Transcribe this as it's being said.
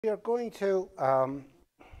We are going to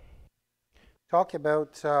talk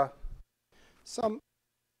about some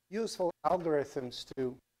useful algorithms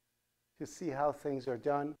to see how things are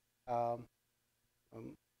done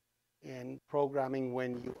in programming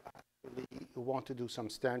when you actually want to do some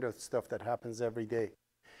standard stuff that happens every day.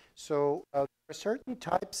 So there are certain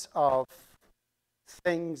types of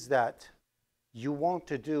things that you want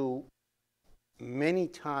to do many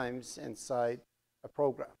times inside a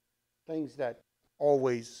program, things that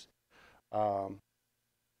always are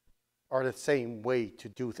the same way to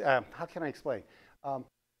do. How can I explain?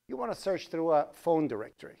 You want to search through a phone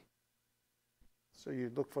directory. So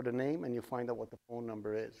you look for the name and you find out what the phone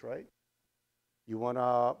number is, right? You want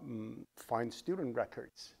to find student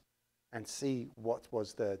records and see what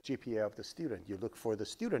was the GPA of the student. You look for the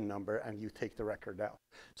student number and you take the record out.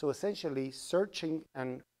 So essentially, searching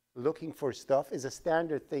and looking for stuff is a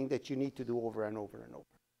standard thing that you need to do over and over and over.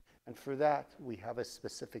 And for that, we have a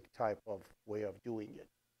specific type of way of doing it.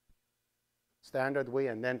 Standard way,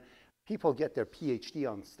 and then people get their PhD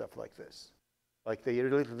on stuff like this. Like they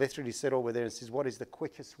literally sit over there and says, what is the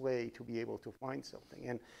quickest way to be able to find something?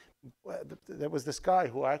 And there was this guy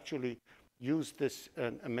who actually used this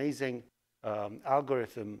amazing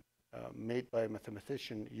algorithm made by a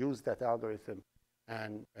mathematician, used that algorithm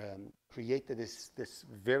and created this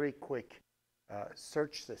very quick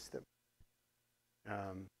search system.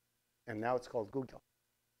 And now it's called Google.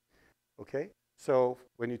 Okay? So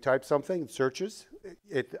when you type something, it searches,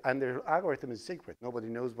 and the algorithm is secret. Nobody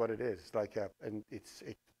knows what it is. It's like and it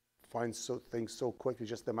finds things so quick. You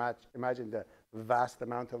just imagine the vast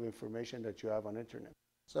amount of information that you have on internet.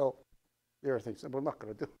 So there are things that we're not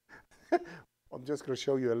going to do. I'm just going to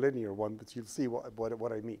show you a linear one, but you'll see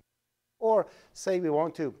what I mean. Or say we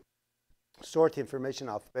want to sort information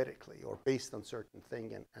alphabetically or based on certain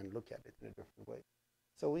thing and look at it in a different way.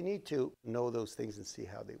 So we need to know those things and see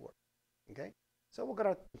how they work. Okay? So we're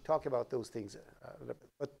going to talk about those things a little bit.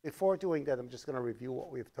 But before doing that, I'm just going to review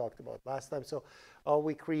what we've talked about last time. So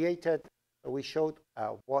we showed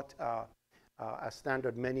what a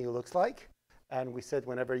standard menu looks like. And we said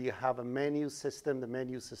whenever you have a menu system, the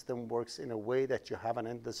menu system works in a way that you have an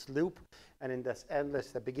endless loop. And in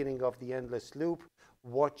this the beginning of the endless loop,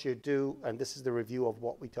 what you do, and this is the review of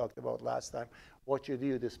what we talked about last time, what you do,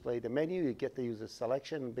 you display the menu, you get the user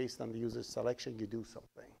selection, and based on the user selection, you do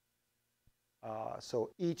something. So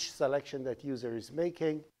each selection that user is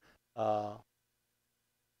making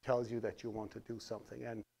tells you that you want to do something.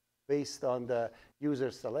 And based on the user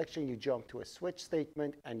selection, you jump to a switch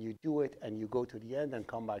statement, and you do it, and you go to the end and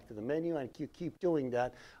come back to the menu, and you keep doing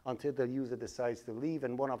that until the user decides to leave.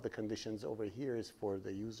 And one of the conditions over here is for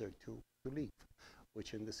the user to leave,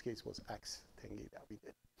 which in this case was X thingy that we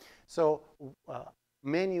did. So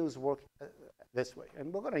menus work this way.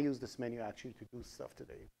 And we're going to use this menu actually to do stuff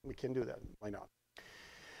today. We can do that. Why not?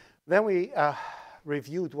 Then we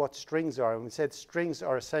reviewed what strings are. And we said strings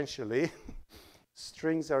are essentially,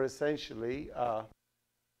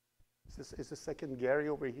 is the second Gary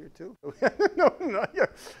over here too? No, not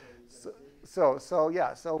yet. So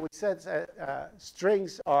we said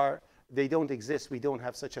strings are, they don't exist. We don't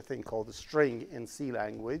have such a thing called a string in C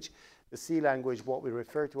language. The C language, what we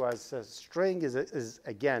refer to as a string is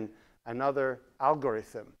again, another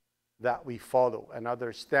algorithm that we follow,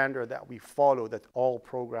 another standard that we follow that all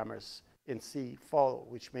programmers in C follow,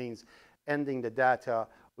 which means ending the data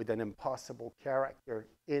with an impossible character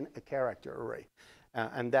in a character array.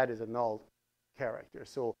 And that is a null character.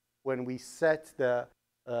 So when we set a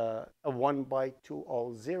 1 byte to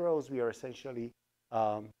all zeros, we are essentially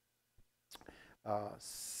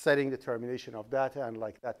setting the termination of data, and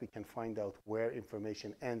like that we can find out where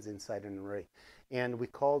information ends inside an array. And we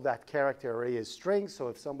call that character array a string. So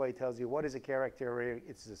if somebody tells you what is a character array,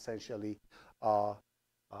 it's essentially a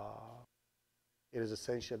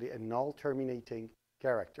null terminating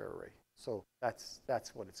character array. So that's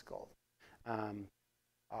what it's called.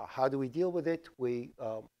 How do we deal with it? We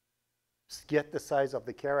get the size of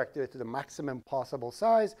the character to the maximum possible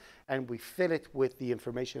size, and we fill it with the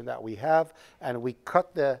information that we have, and we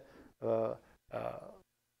cut the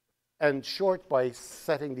end short by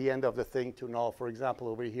setting the end of the thing to null. For example,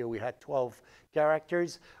 over here we had 12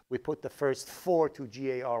 characters. We put the first 4 to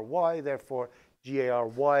GARY, therefore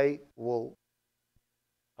GARY will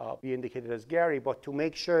be indicated as Gary, but to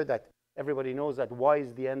make sure that everybody knows that Y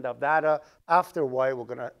is the end of data. After Y, we're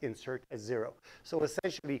going to insert a 0. So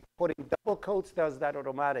essentially, putting double quotes does that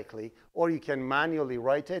automatically, or you can manually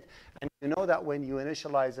write it. And you know that when you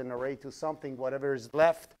initialize an array to something, whatever is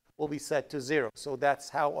left will be set to 0. So that's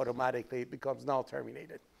how automatically it becomes null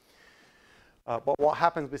terminated. But what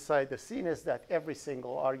happens beside the scene is that every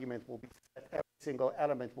single argument will be set every single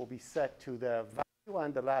element will be set to the value,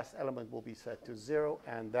 and the last element will be set to 0,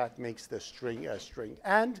 and that makes the string a string.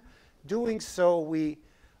 And doing so, we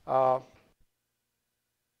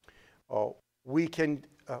can,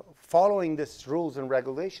 following these rules and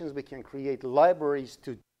regulations, we can create libraries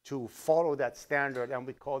to follow that standard, and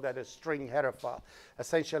we call that a string header file.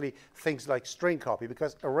 Essentially, things like string copy,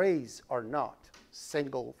 because arrays are not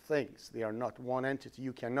single things. They are not one entity.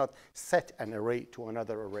 You cannot set an array to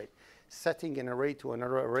another array. Setting an array to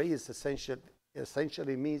another array is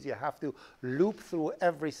essentially means you have to loop through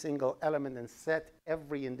every single element and set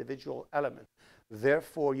every individual element.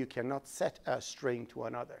 Therefore, you cannot set a string to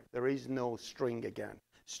another. There is no string again.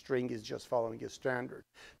 String is just following a standard.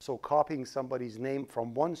 So copying somebody's name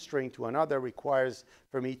from one string to another requires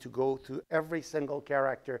for me to go to every single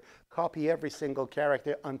character, copy every single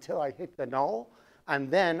character until I hit the null,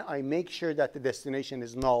 and then I make sure that the destination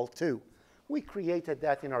is null too. We created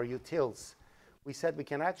that in our utils. We said we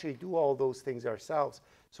can actually do all those things ourselves.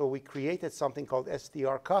 So we created something called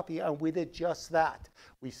strcopy, and we did just that.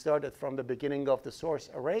 We started from the beginning of the source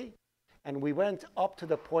array, and we went up to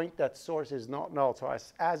the point that source is not null. So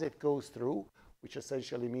as it goes through, which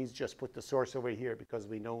essentially means just put the source over here, because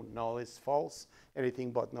we know null is false,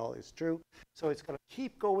 anything but null is true. So it's going to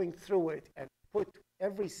keep going through it and put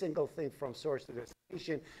every single thing from source to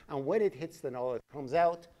destination. And when it hits the null, it comes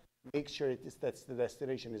out. Make sure that the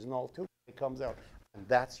destination is null too. It comes out. And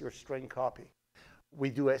that's your string copy.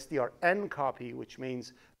 We do strncopy, which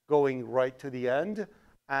means going right to the end.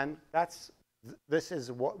 And this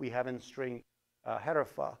is what we have in string header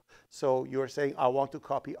file. So you're saying, I want to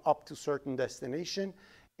copy up to certain destination.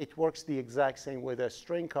 It works the exact same with a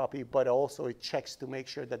string copy, but also it checks to make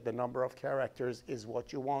sure that the number of characters is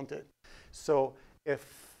what you wanted. So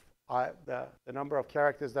if the number of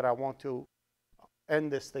characters that I want to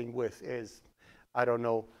end this thing with is, I don't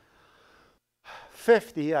know,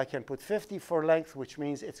 50, I can put 50 for length, which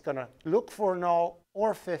means it's going to look for null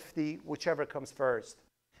or 50, whichever comes first,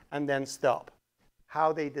 and then stop.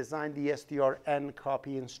 How they designed the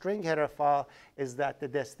strncopy in string header file is that the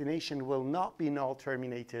destination will not be null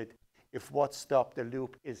terminated if what stopped the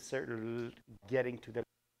loop is certainly getting to the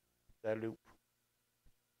loop.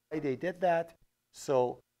 They did that.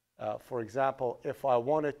 So, for example, if I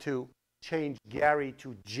wanted to change Gary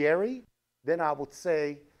to Jerry, then I would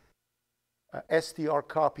say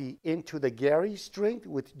strcopy into the Gary string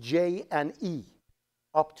with J and E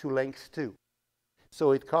up to length 2.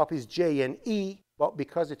 So it copies J and E, but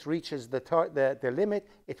because it reaches the limit,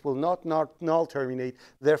 it will not null terminate.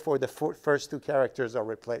 Therefore, the first two characters are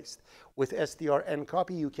replaced. With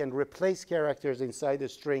strncopy, you can replace characters inside the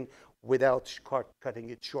string without cutting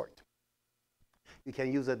it short. You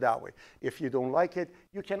can use it that way. If you don't like it,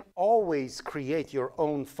 you can always create your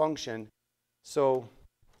own function. So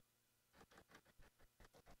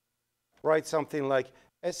write something like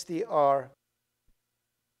strncopy.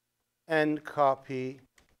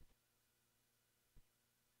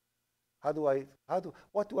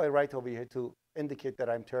 What do I write over here to indicate that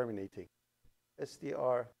I'm terminating?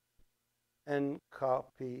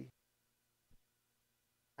 strncopy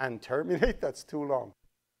and terminate. That's too long.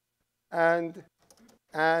 And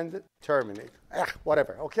terminate.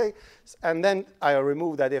 Whatever. Okay. And then I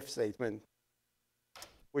remove that if statement,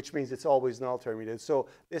 which means it's always null terminated. So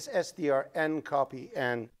this strncopy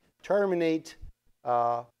and terminate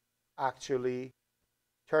actually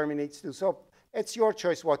terminates too. So it's your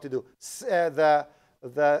choice what to do.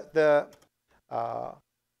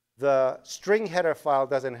 The string header file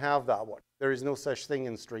doesn't have that one. There is no such thing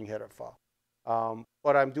in string header file.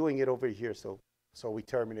 But I'm doing it over here, so we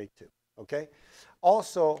terminate too. Okay.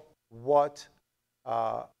 Also, what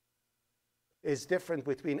is different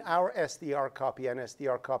between our strcopy and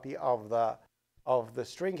strcopy of the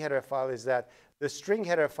string header file is that the string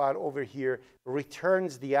header file over here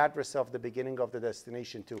returns the address of the beginning of the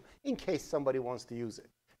destination too, in case somebody wants to use it.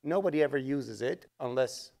 Nobody ever uses it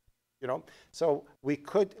unless, you know. So we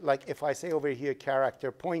could, like if I say over here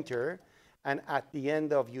character pointer, and at the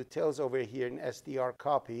end of utils over here in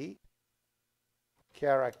strcopy,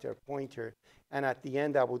 character pointer, and at the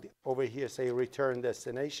end I would over here say return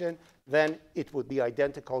destination, then it would be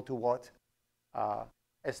identical to what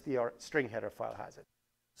string header file has it.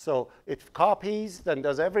 So it copies, then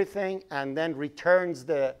does everything, and then returns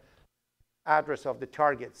the address of the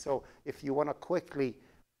target. So if you want to quickly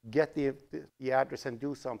get the address and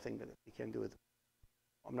do something, then you can do it.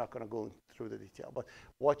 I'm not going to go through the detail, but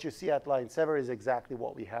what you see at line 7 is exactly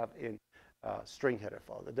what we have in string header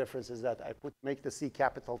file. The difference is that I make the C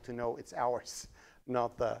capital to know it's ours,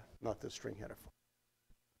 not the string header file.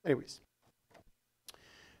 Anyways,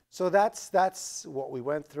 so that's what we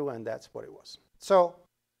went through, and that's what it was. So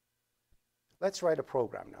let's write a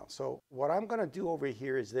program now. So what I'm going to do over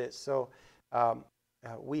here is this. So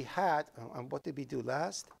we had, what did we do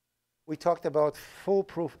last? We talked about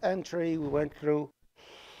foolproof entry. We went through,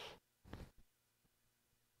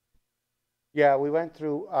 yeah, we went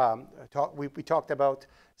through, we talked about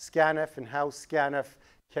scanf and how scanf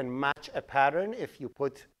can match a pattern if you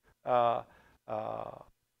put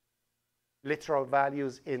literal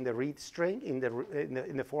values in the read string, in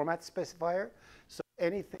the format specifier. So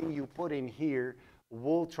anything you put in here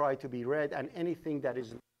will try to be read, and anything that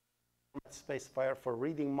is specifier for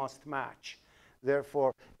reading must match.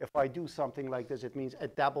 Therefore, if I do something like this, it means a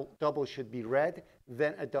double should be read,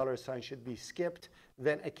 then a $ should be skipped,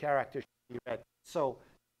 then a character should be read. So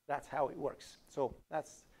that's how it works. So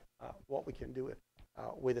that's what we can do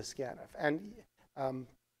with a scanf. And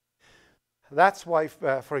that's why,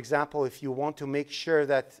 for example, if you want to make sure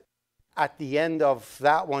that at the end of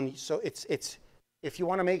that one, so if you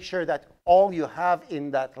want to make sure that all you have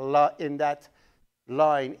in that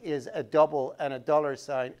line is a double and a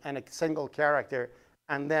 $ and a single character,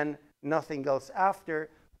 and then nothing else after,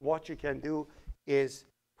 what you can do is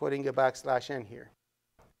putting a \n here.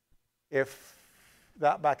 If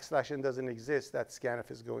that \n doesn't exist, that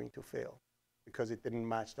scanf is going to fail because it didn't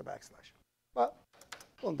match the \. But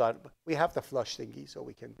well done. We have the flush thingy, so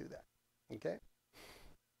we can do that. Okay.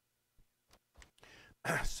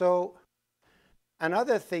 So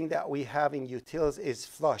another thing that we have in utils is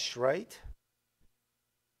flush, right?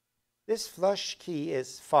 This flush key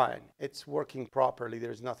is fine. It's working properly.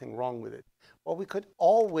 There's nothing wrong with it. But we could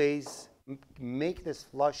always make this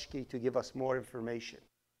flush key to give us more information,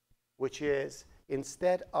 which is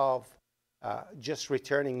instead of just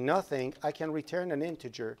returning nothing, I can return an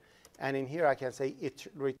integer. And in here, I can say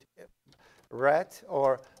ret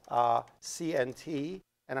or cnt,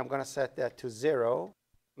 and I'm going to set that to 0,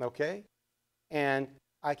 okay? And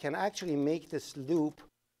I can actually make this loop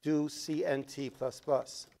do cnt++.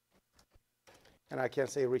 And I can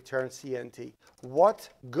say return cnt. What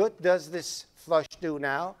good does this flush do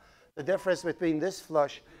now? The difference between this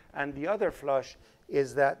flush and the other flush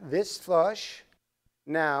is that this flush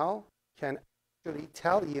now can actually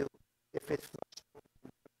tell you if it flushed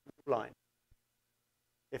the line,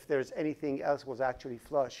 if there's anything else was actually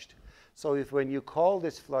flushed. So if when you call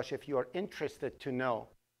this flush, if you are interested to know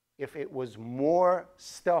if it was more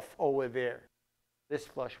stuff over there, this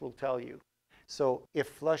flush will tell you. So if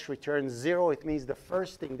flush returns 0, it means the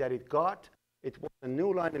first thing that it got, it was a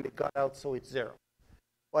new line and it got out, so it's 0.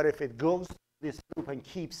 But if it goes this loop and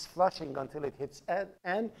keeps flushing until it hits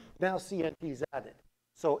n, now cnt is added.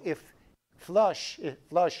 So if flush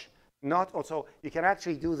not also, you can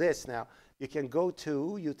actually do this now. You can go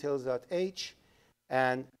to utils.h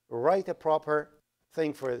and write a proper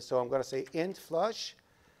thing for it. So I'm going to say int flush.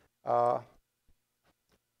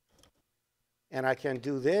 And I can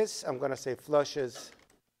do this. I'm going to say flushes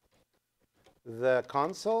the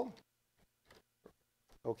console.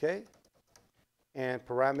 OK. And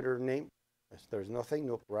parameter name. There's nothing,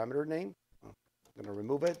 no parameter name. I'm going to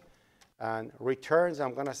remove it. And returns,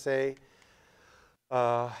 I'm going to say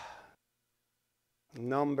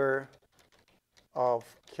number of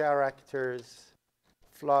characters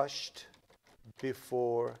flushed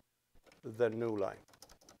before the new line.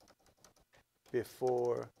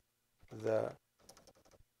 Before the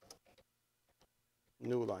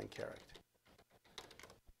new line character.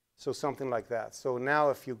 So something like that. So now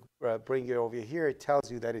if you bring it over here, it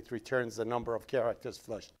tells you that it returns the number of characters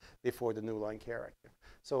flushed before the new line character.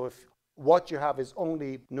 So if what you have is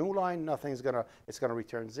only new line, it's going to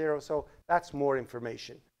return 0. So that's more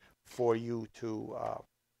information for you to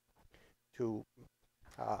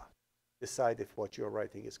decide if what you're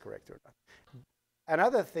writing is correct or not.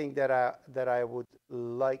 Another thing that I would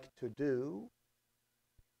like to do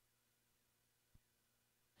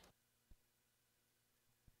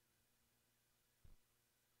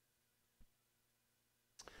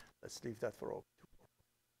let's leave that for all.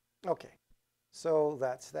 Okay, so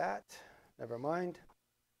that's that. Never mind.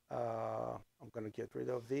 I'm going to get rid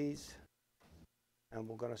of these, and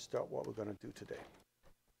we're going to start what we're going to do today.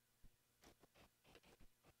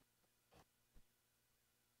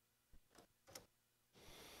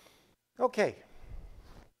 Okay,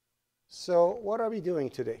 so what are we doing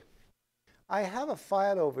today? I have a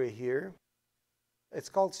file over here. It's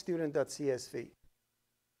called student.csv.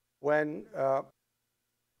 When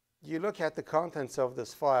you look at the contents of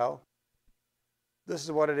this file, this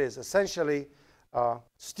is what it is. Essentially,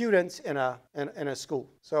 students in a school.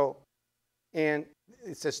 So, and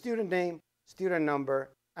it's a student name, student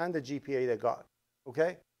number, and the GPA they got.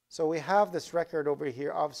 Okay? So we have this record over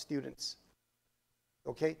here of students.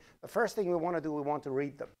 Okay, the first thing we want to do, we want to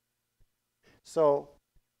read them. So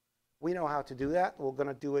we know how to do that. We're going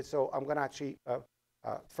to do it. So I'm going to actually,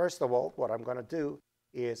 first of all, what I'm going to do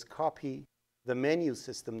is copy the menu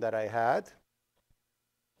system that I had.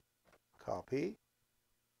 Copy.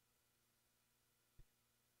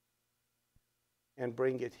 And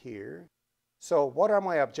bring it here. So what are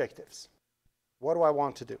my objectives? What do I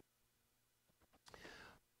want to do?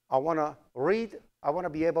 I want to read, I want to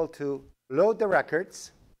be able to load the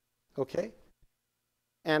records, okay?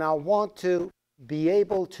 And I want to be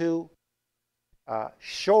able to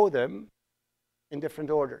show them in different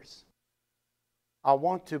orders. I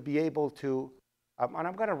want to be able to, and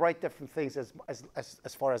I'm going to write different things as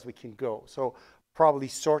far as we can go. So probably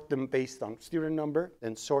sort them based on student number,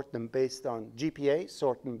 then sort them based on GPA,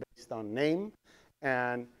 sort them based on name,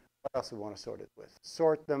 and what else we want to sort it with?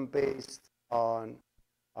 Sort them based on,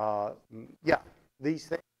 yeah, these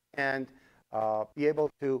things, and be able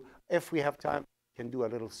to, if we have time, can do a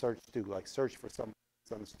little search too, like search for some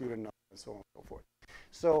student number and so on and so forth.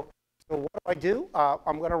 So what do?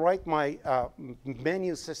 I'm going to write my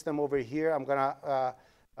menu system over here. I'm going to,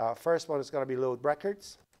 first one is going to be load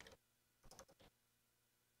records.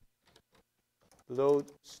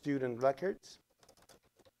 Load student records.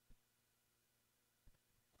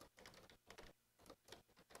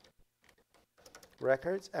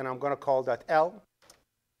 And I'm going to call that L.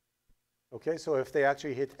 Okay, so if they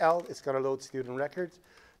actually hit L, it's going to load student records.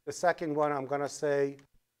 The second one, I'm going to say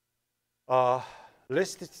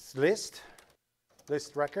list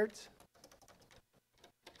records.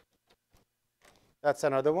 That's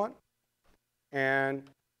another one. And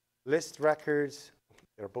list records,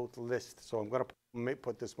 they're both lists, so I'm going to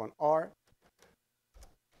put this one R.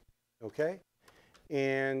 Okay,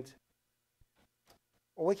 and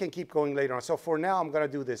we can keep going later on. So for now, I'm going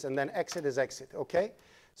to do this, and then exit is exit. Okay,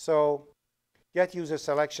 so get user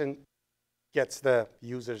selection gets the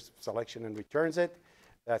user's selection and returns it.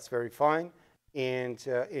 That's very fine. And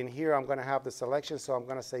in here, I'm going to have the selection. So I'm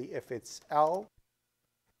going to say if it's L,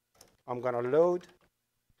 I'm going to load.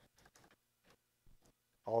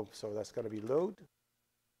 Oh, so that's going to be load.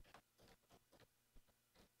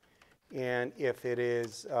 And if it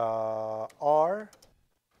is R,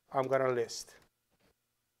 I'm going to list.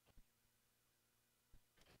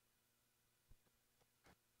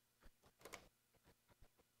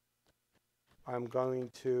 I'm going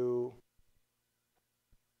to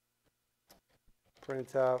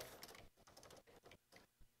printf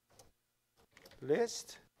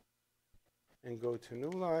list and go to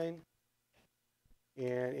new line.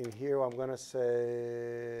 And in here, I'm going to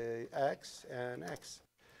say X and X.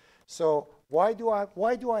 So why do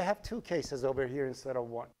I have two cases over here instead of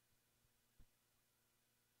one?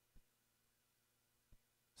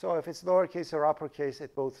 So if it's lowercase or uppercase,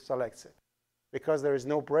 it both selects it. Because there is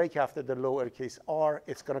no break after the lowercase r,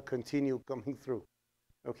 it's going to continue coming through.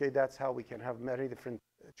 Okay, that's how we can have many different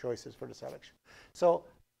choices for the selection. So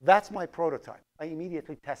that's my prototype. I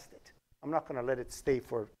immediately test it. I'm not going to let it stay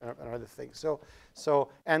for another thing.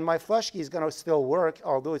 And my flush key is going to still work,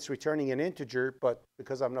 although it's returning an integer, but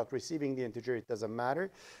because I'm not receiving the integer, it doesn't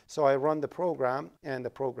matter. So I run the program, and the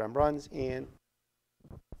program runs, and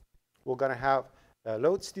we're going to have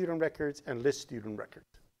load student records and list student records.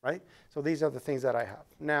 Right? So these are the things that I have.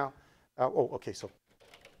 Now, okay, so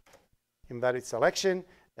invalid selection,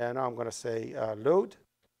 and now I'm going to say load.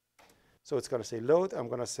 So it's going to say load. I'm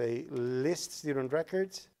going to say list student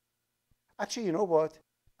records. Actually, you know what?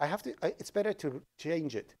 It's better to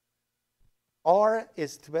change it. R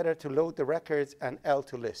is better to load the records and L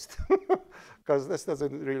to list. Because this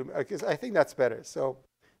doesn't really, because I think that's better. So,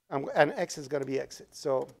 and X is going to be exit.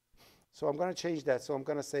 So I'm going to change that. So I'm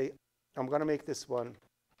going to say, I'm going to make this one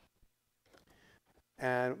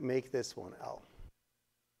and make this one L.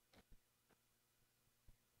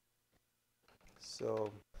 So,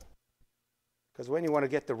 because when you want to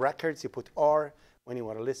get the records, you put R. When you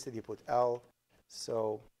want to list it, you put L.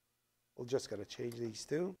 So we're just going to change these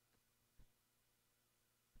two.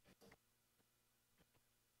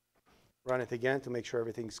 Run it again to make sure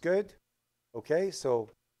everything's good. Okay, so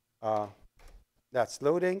that's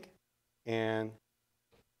loading, and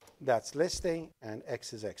that's listing, and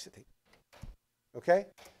X is exiting. Okay,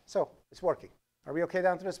 so it's working. Are we okay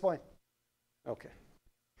down to this point? Okay.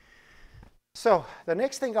 So the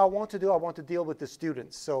next thing I want to do, I want to deal with the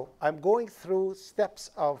students. So I'm going through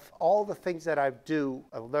steps of all the things that I've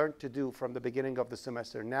learned to do from the beginning of the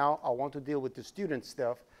semester. Now I want to deal with the student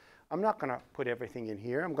stuff. I'm not going to put everything in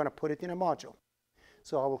here. I'm going to put it in a module.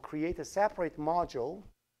 So I will create a separate module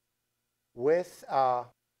with a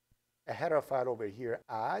header file over here,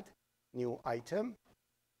 add, new item.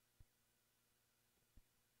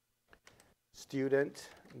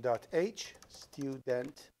 student.h,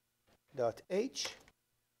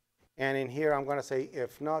 and in here I'm going to say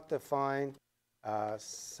if not defined,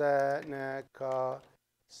 Seneca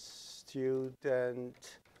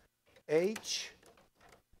student h,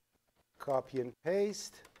 copy and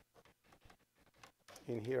paste.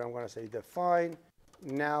 In here I'm going to say define.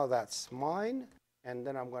 Now that's mine, and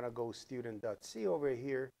then I'm going to go student.c over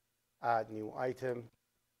here, add new item,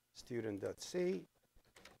 student.c,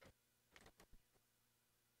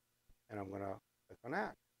 and I'm going to click on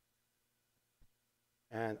add.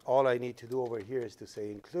 And all I need to do over here is to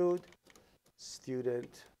say include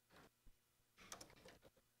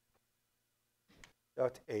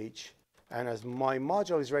student.h, and as my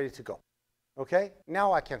module is ready to go. Okay,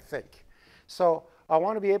 now I can think. So I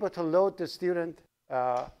want to be able to load the student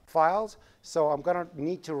files, so I'm going to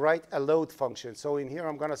need to write a load function. So in here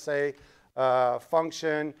I'm going to say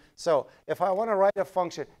function. So if I want to write a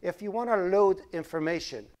function, if you want to load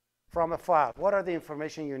information from a file, what are the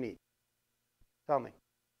information you need? Tell me.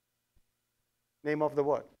 Name of the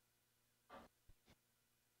what?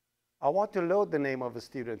 I want to load the name of a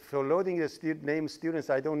student. For loading the name students,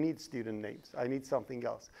 I don't need student names. I need something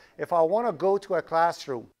else. If I want to go to a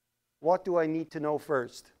classroom, what do I need to know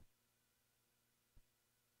first?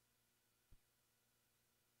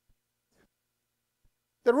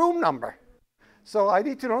 The room number. So I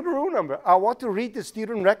need to know the room number. I want to read the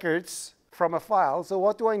student records from a file. So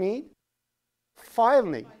what do I need? File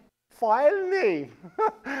name. File name.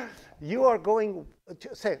 You are going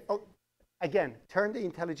to say, oh, again, turn the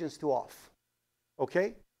intelligence to off.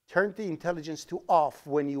 Okay? Turn the intelligence to off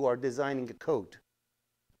when you are designing a code,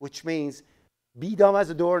 which means be dumb as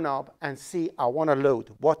a doorknob and see, I want to load.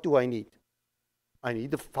 What do I need? I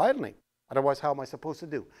need the file name. Otherwise, how am I supposed to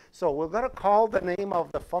do? So we're going to call the name of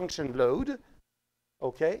the function load.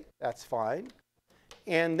 Okay, that's fine.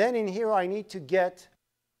 And then in here, I need to get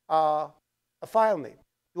a file name.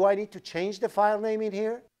 Do I need to change the file name in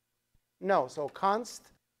here? No. So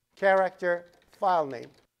const character file name,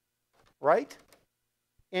 right?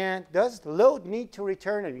 And does load need to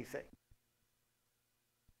return anything?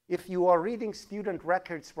 If you are reading student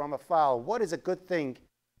records from a file, what is a good thing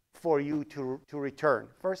for you to return?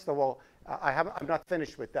 First of all, I'm not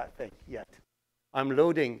finished with that thing yet. I'm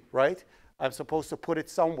loading, right? I'm supposed to put it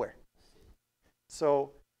somewhere.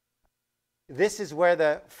 So this is where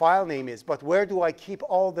the file name is, but where do I keep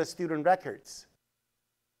all the student records?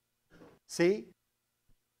 See?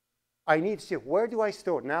 I need to see, where do I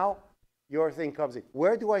store? Now your thing comes in.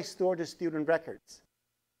 Where do I store the student records?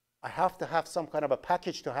 I have to have some kind of a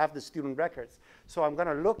package to have the student records. So I'm going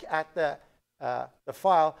to look at the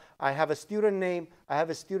file. I have a student name, I have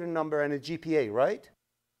a student number, and a GPA, right?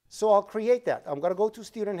 So I'll create that. I'm going to go to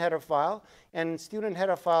student header file, and in student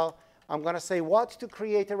header file, I'm going to say what to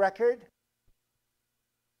create a record?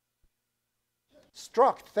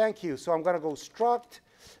 Struct, thank you. So I'm going to go struct,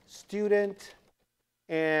 student,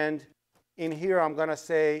 and in here I'm going to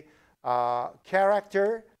say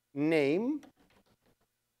character name.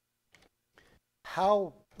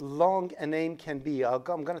 How long a name can be. I'm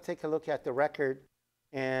going to take a look at the record,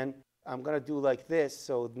 and I'm going to do like this.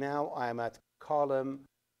 So now I'm at column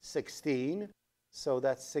 16. So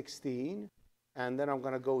that's 16. And then I'm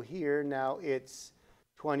going to go here. Now it's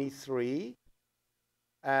 23.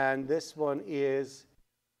 And this one is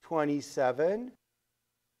 27.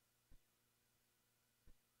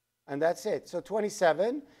 And that's it. So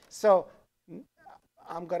 27. So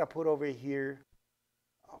I'm going to put over here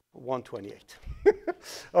 128.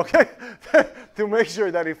 Okay? To make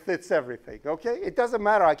sure that it fits everything. Okay? It doesn't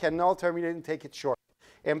matter. I can null terminate and take it short.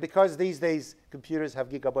 And because these days computers have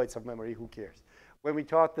gigabytes of memory, who cares? When we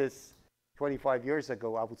taught this 25 years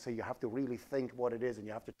ago, I would say you have to really think what it is, and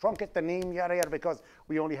you have to truncate the name, yada, yada, because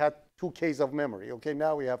we only had 2Ks of memory. Okay?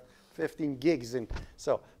 Now we have 15 gigs. And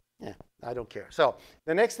so, yeah, I don't care. So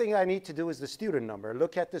the next thing I need to do is the student number.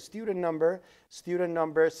 Look at the student number. Student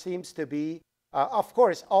number seems to be of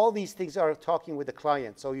course, all these things are talking with the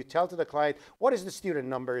client. So you tell to the client, what is the student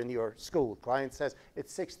number in your school? Client says,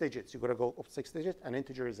 it's 6 digits. You're going to go up 6 digits. An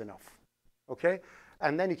integer is enough. Okay?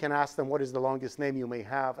 And then you can ask them, what is the longest name you may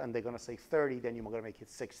have? And they're going to say 30. Then you're going to make it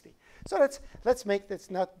 60. So let's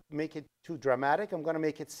not make it too dramatic. I'm going to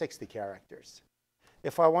make it 60 characters.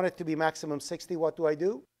 If I want it to be maximum 60, what do I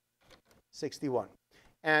do? 61.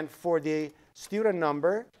 And for the student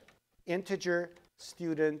number, integer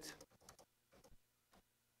student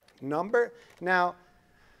number. Now,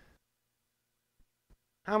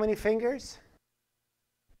 how many fingers?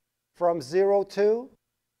 From 0 to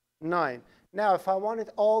 9. Now, if I want it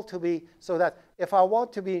all to be, so that if I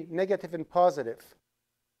want to be negative and positive,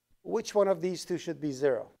 which one of these two should be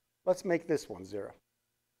 0? Let's make this one 0.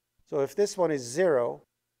 So if this one is 0,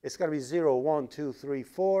 it's going to be 0, 1, 2, 3,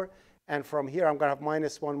 4. And from here, I'm going to have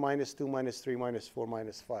minus 1, minus 2, minus 3, minus 4,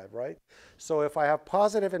 minus 5, right? So if I have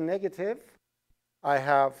positive and negative, I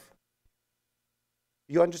have,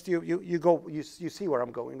 you understand, you see where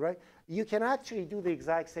I'm going, right? You can actually do the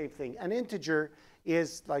exact same thing. An integer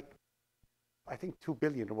is like, I think 2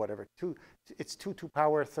 billion or whatever. It's 2 to the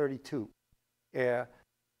power 32.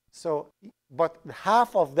 So, but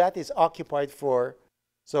half of that is occupied for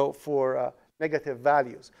negative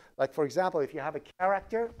values. Like, for example, if you have a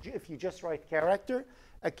character, if you just write character,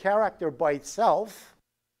 a character by itself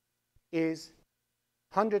is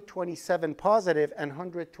 127 positive and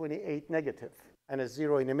 128 negative, and a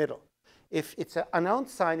 0 in the middle. If it's an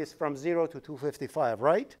unsigned, it's from 0 to 255,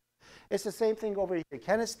 right? It's the same thing over here.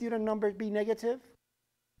 Can a student number be negative?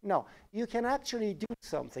 No. You can actually do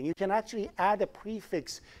something. You can actually add a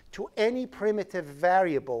prefix to any primitive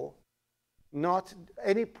variable, not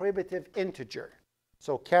any primitive integer.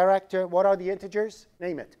 So character, what are the integers?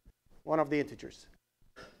 Name it. One of the integers.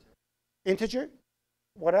 Integer?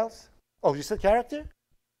 What else? Oh, you said character?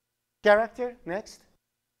 Character, next.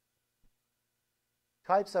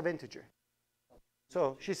 Types of integer.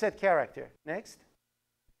 So she said character. Next.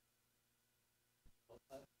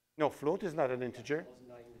 No, float is not an integer.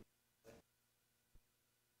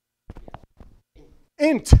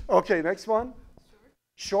 Int. Okay, next one.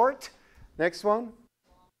 Short. Next one.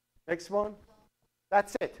 Next one.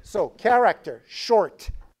 That's it. So character, short,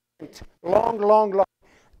 int, long, long, long.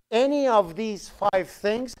 Any of these 5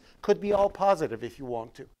 things could be all positive if you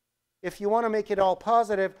want to. If you want to make it all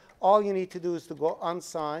positive, all you need to do is to go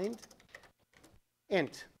unsigned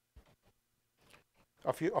int.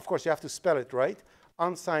 Of course, you have to spell it right.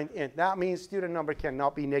 Unsigned int. That means student number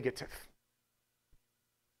cannot be negative.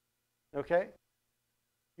 Okay?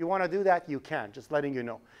 If you want to do that, you can, just letting you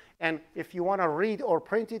know. And if you want to read or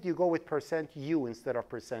print it, you go with %u instead of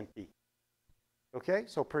 %b. Okay?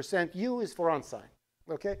 So %u is for unsigned.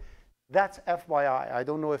 Okay? That's FYI. I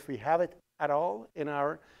don't know if we have it at all in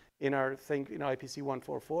our thing in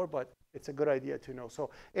IPC144, but it's a good idea to know. So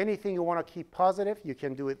anything you want to keep positive, you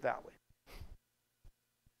can do it that way.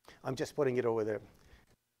 I'm just putting it over there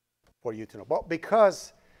for you to know. But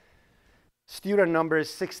because student number is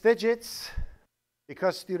 6 digits,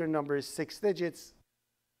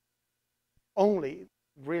 only,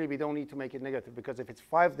 really we don't need to make it negative, because if it's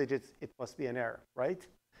 5 digits, it must be an error, right?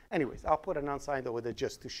 Anyways, I'll put an unsigned over there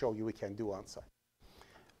just to show you we can do unsigned.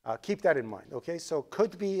 Keep that in mind, okay? So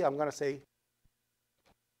could be, I'm going to say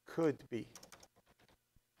could be,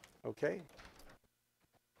 okay?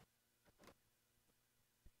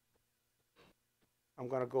 I'm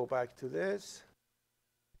going to go back to this.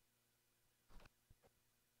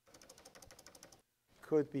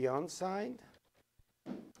 Could be unsigned.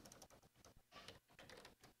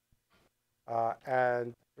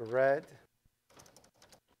 And read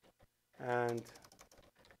and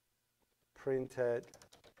printed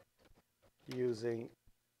using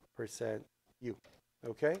 %u,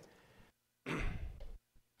 okay?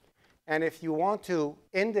 And if you want to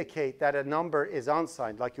indicate that a number is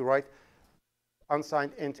unsigned, like you write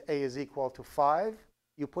unsigned int a is equal to 5,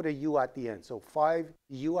 you put a u at the end. So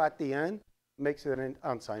 5u at the end makes it an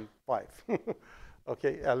unsigned 5.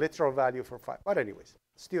 Okay, a literal value for 5. But anyways,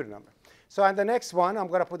 student number. So on the next one, I'm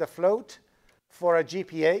going to put a float for a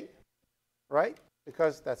GPA, right?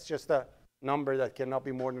 Because that's just a number that cannot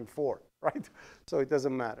be more than 4, right? So it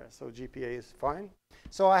doesn't matter. So GPA is fine.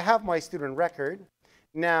 So I have my student record.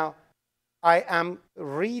 Now, I am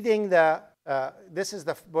reading the, this is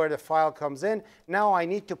where the file comes in. Now I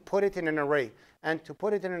need to put it in an array. And to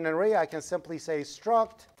put it in an array, I can simply say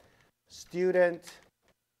struct student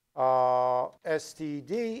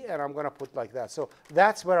std, and I'm going to put like that. So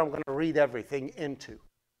that's where I'm going to read everything into.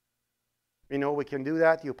 You know, we can do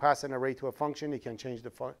that. You pass an array to a function. You can change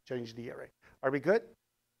the array. Are we good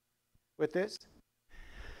with this?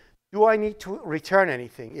 Do I need to return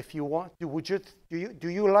anything? If you want, do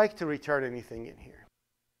you like to return anything in here?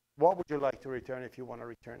 What would you like to return if you want to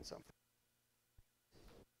return something?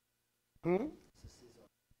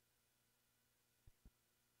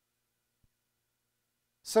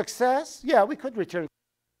 Success? Yeah, we could return.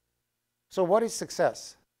 So what is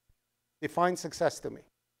success? Define success to me.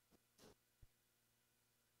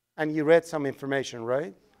 And you read some information,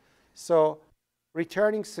 right? So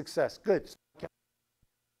returning success, good.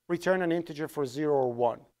 Return an integer for 0 or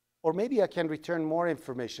 1. Or maybe I can return more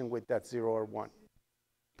information with that 0 or 1.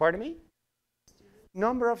 Pardon me?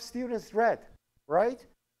 Number of students read, right?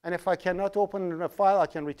 And if I cannot open a file, I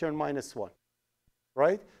can return -1,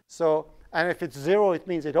 right? So And if it's 0, it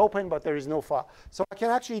means it opened, but there is no file. So I can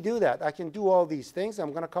actually do that. I can do all these things.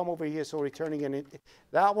 I'm going to come over here, so returning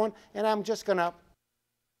that one. And I'm just going to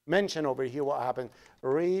mention over here what happened.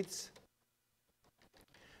 Reads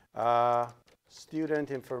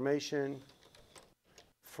student information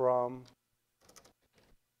from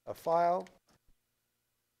a file,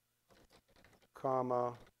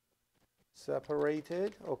 comma,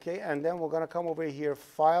 separated. Okay, and then we're going to come over here,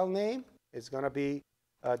 file name. It's going to be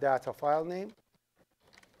data file name,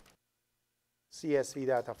 CSV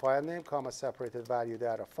data file name, comma, separated value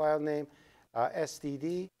data file name,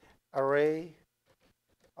 STD, array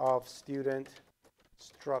of student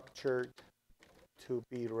structured to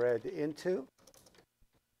be read into,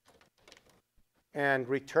 and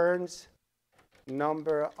returns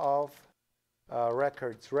number of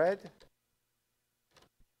records read,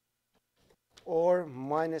 or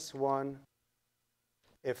 -1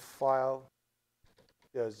 if file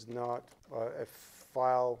does not, if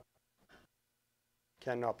file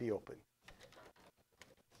cannot be opened.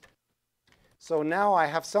 So now I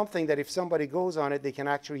have something that if somebody goes on it, they can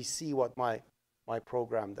actually see what my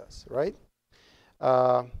program does, right?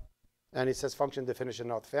 And it says function definition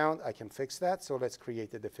not found. I can fix that. So let's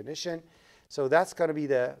create the definition. So that's going to be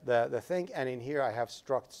the thing. And in here I have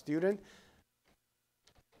struct student.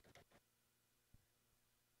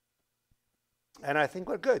 And I think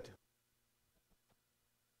we're good.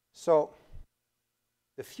 So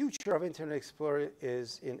the future of Internet Explorer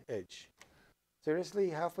is in Edge. Seriously,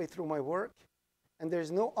 halfway through my work, and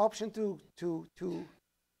there's no option to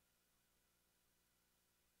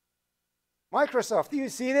Microsoft, do you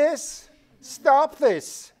see this? Stop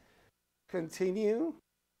this. Continue.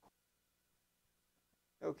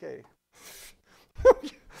 Okay.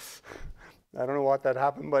 I don't know what that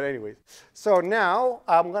happened, but anyways. So now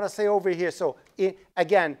I'm going to say over here, so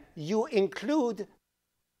again, you include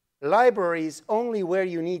libraries only where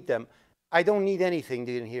you need them. I don't need anything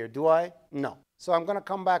in here, do I? No. So I'm going to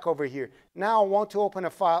come back over here. Now I want to open a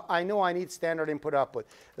file. I know I need standard input output.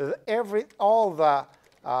 All the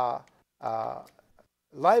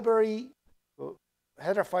library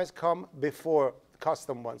header files come before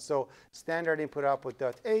custom ones. So standard input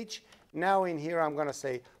output.h. Now in here I'm going to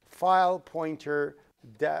say file pointer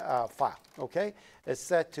file. Okay, it's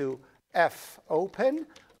set to f open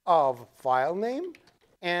of file name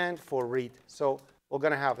and for read. So we're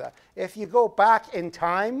going to have that. If you go back in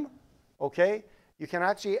time, okay, you can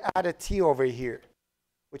actually add a T over here,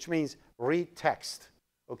 which means read text.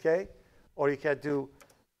 Okay, or you can do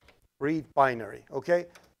read binary. Okay,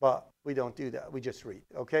 but we don't do that. We just read.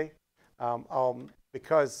 Okay,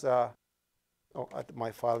 because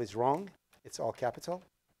my file is wrong. It's all capital.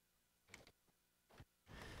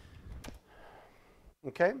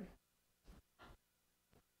 Okay.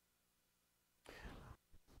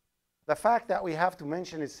 The fact that we have to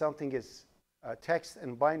mention is something is text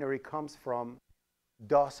and binary comes from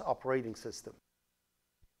DOS operating system.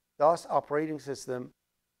 DOS operating system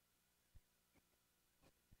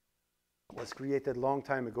was created a long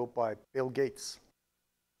time ago by Bill Gates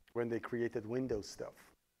when they created Windows stuff.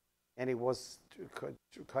 And it was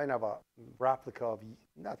kind of a replica of,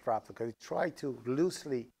 not replica, they tried to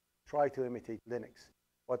loosely try to imitate Linux.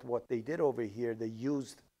 But what they did over here, they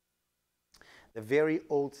used the very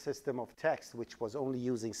old system of text, which was only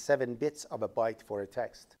using 7 bits of a byte for a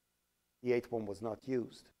text. The 8th one was not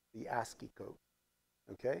used, the ASCII code.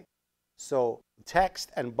 Okay? So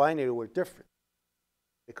text and binary were different.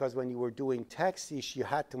 Because when you were doing text, you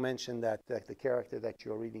had to mention that the character that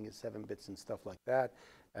you're reading is 7 bits and stuff like that,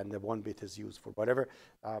 and the 1 bit is used for whatever.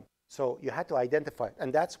 So you had to identify it.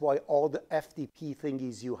 And that's why all the FTP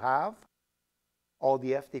thingies you have, all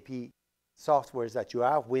the FTP softwares that you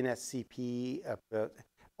have, WinSCP,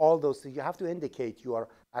 all those things, you have to indicate you are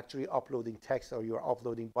actually uploading text or you're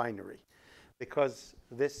uploading binary. Because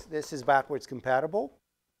this is backwards compatible,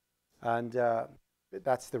 and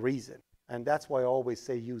that's the reason. And that's why I always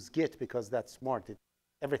say use Git, because that's smart.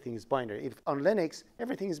 Everything is binary. On Linux,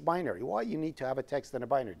 everything is binary. Why you need to have a text and a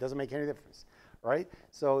binary? It doesn't make any difference, right?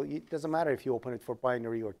 So it doesn't matter if you open it for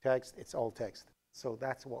binary or text. It's all text. So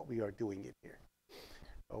that's what we are doing in here.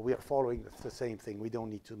 We are following the same thing. We don't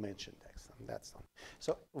need to mention text. That's done.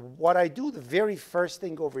 So what I do, the very first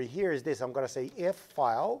thing over here is this. I'm going to say if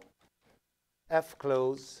file,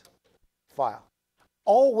 fclose file.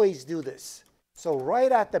 Always do this. So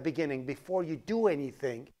right at the beginning, before you do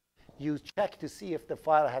anything, you check to see if the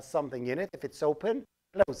file has something in it. If it's open,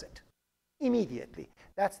 close it immediately.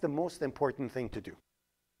 That's the most important thing to do.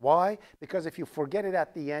 Why? Because if you forget it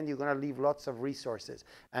at the end, you're going to leave lots of resources.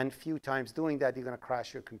 And few times doing that, you're going to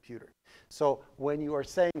crash your computer. So when you are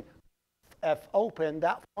saying fopen,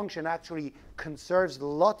 that function actually conserves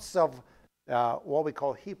lots of what we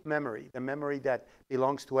call heap memory, the memory that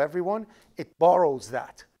belongs to everyone. It borrows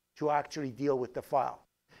that to actually deal with the file.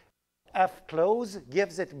 Fclose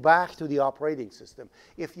gives it back to the operating system.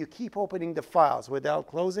 If you keep opening the files without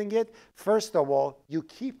closing it, first of all, you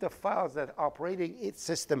keep the files that operating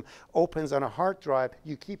system opens on a hard drive,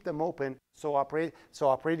 you keep them open so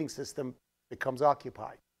operating system becomes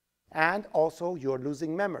occupied. And also, you're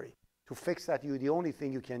losing memory. To fix that, the only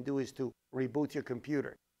thing you can do is to reboot your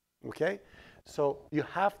computer. Okay? So you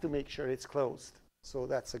have to make sure it's closed. So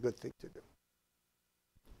that's a good thing to do.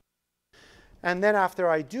 And then after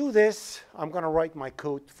I do this, I'm going to write my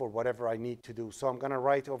code for whatever I need to do. So I'm going to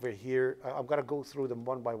write over here. I'm going to go through them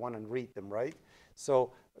one by one and read them, right?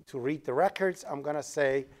 So to read the records, I'm going to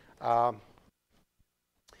say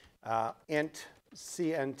int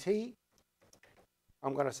CNT.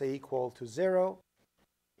 I'm going to say equal to 0.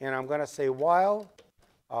 And I'm going to say while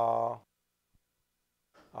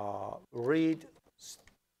read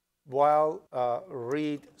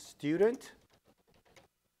student.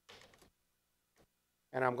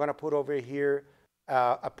 And I'm going to put over here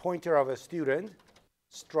a pointer of a student,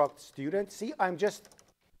 struct student. See, I'm just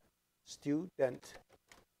student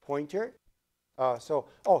pointer.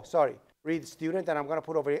 Read student, and I'm going to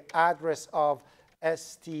put over here address of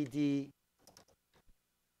std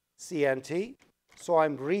CNT. So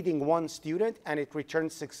I'm reading one student, and it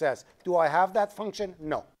returns success. Do I have that function?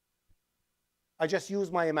 No. I just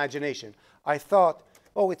use my imagination. I thought,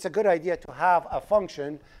 oh, it's a good idea to have a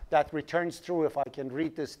function that returns true if I can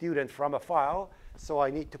read the student from a file. So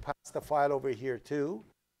I need to pass the file over here too.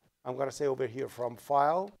 I'm going to say over here from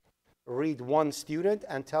file, read one student,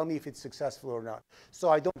 and tell me if it's successful or not. So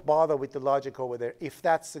I don't bother with the logic over there. If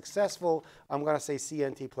that's successful, I'm going to say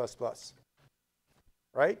CNT++.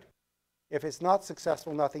 Right? If it's not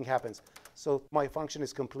successful, nothing happens. So my function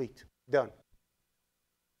is complete. Done.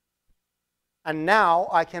 And now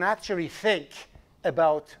I can actually think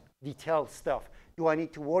about detailed stuff. Do I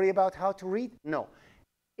need to worry about how to read? No.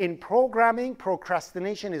 In programming,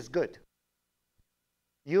 procrastination is good.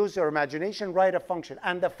 Use your imagination, write a function.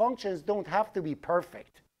 And the functions don't have to be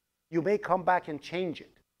perfect. You may come back and change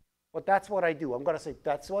it. But that's what I do. I'm going to say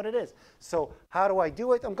that's what it is. So how do I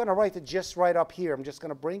do it? I'm going to write it just right up here. I'm just going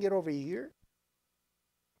to bring it over here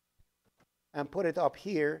and put it up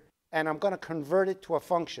here. And I'm going to convert it to a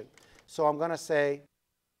function. So I'm going to say,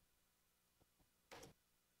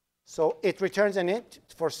 so it returns an int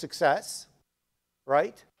for success,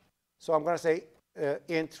 right? So I'm going to say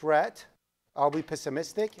int ret. I'll be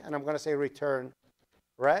pessimistic, and I'm going to say return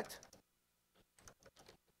ret.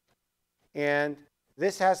 And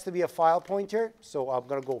this has to be a file pointer, so I'm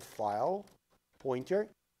going to go file pointer.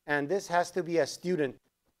 And this has to be a student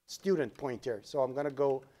pointer. So I'm going to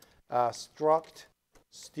go struct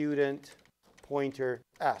student pointer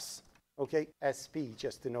s. Okay, SP,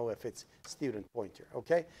 just to know if it's student pointer.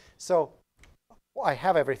 Okay, so I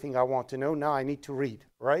have everything I want to know. Now I need to read,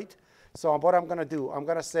 right? So what I'm going to do, I'm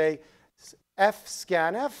going to say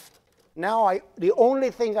fscanf. Now the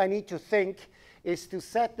only thing I need to think is to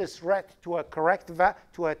set this ret to a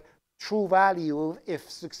to a true value if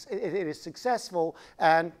it is successful,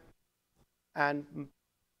 and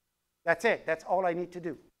that's it. That's all I need to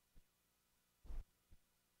do.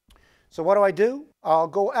 So what do? I'll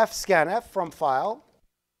go fscanf from file,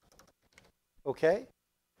 okay?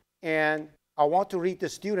 And I want to read the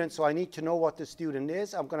student, so I need to know what the student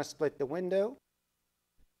is. I'm going to split the window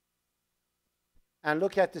and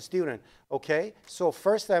look at the student, okay? So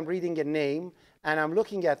first I'm reading a name, and I'm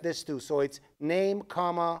looking at this too. So it's name,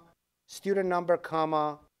 comma, student number,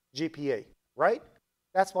 comma, GPA, right?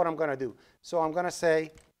 That's what I'm going to do. So I'm going to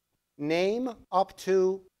say name up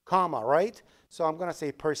to comma, right? So I'm going to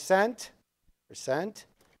say percent,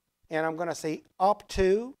 and I'm going to say up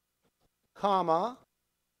to, comma,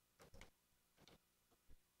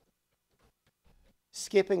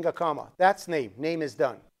 skipping a comma. That's name. Name is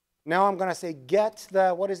done. Now I'm going to say get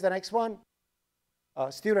the, what is the next one?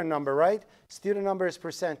 Student number, right? Student number is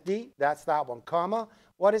 %D. That's that one, comma.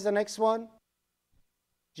 What is the next one?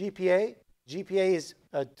 GPA. GPA is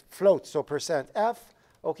float, so %F.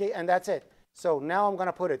 Okay, and that's it. So now I'm going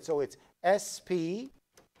to put it. So it's SP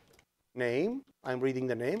name. I'm reading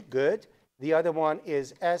the name. Good. The other one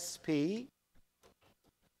is SP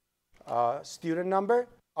student number.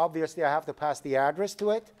 Obviously, I have to pass the address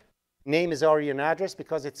to it. Name is already an address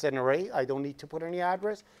because it's an array. I don't need to put any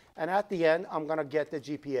address. And at the end, I'm going to get the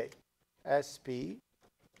GPA. SP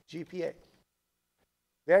GPA.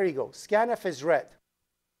 There you go. Scanf is read.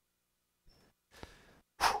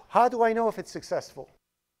 How do I know if it's successful?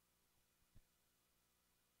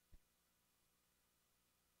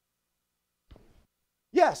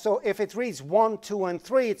 Yeah, so if it reads 1, 2, and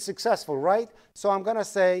 3, it's successful, right? So I'm going to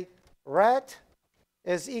say ret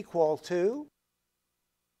is equal to,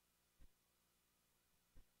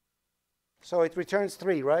 so it returns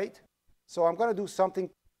 3, right? So I'm going to do something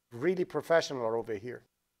really professional over here.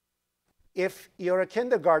 If you're a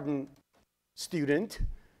kindergarten student,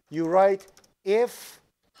 you write if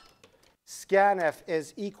scanf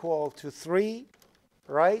is equal to 3,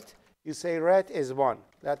 right? You say ret is 1.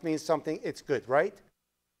 That means something, it's good, right?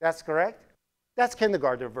 That's correct? That's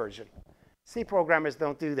kindergarten version. C programmers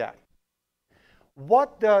don't do that.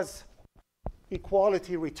 What does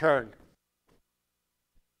equality return?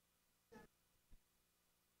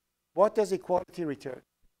 What does equality return?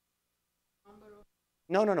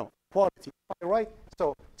 No. Quality. Right?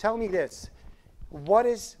 So tell me this. What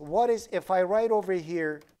is if I write over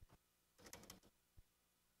here,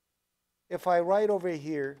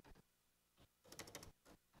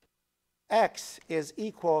 x is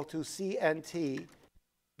equal to CNT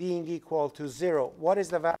being equal to 0, what is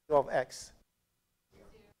the value of x?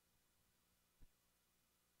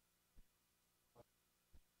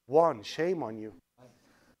 1. Shame on you.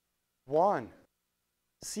 1.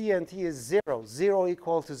 CNT is 0. 0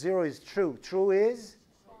 equal to 0 is true. True is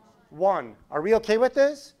 1. Are we okay with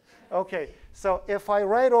this? Okay. So if I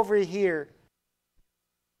write over here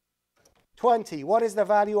 20, what is the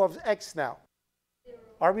value of x now? 0.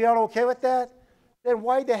 Are we all okay with that? Then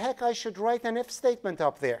why the heck I should write an if statement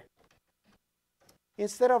up there?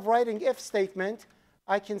 Instead of writing if statement,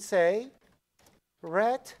 I can say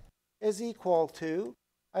ret is equal to,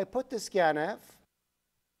 I put the scanf,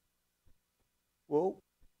 whoa,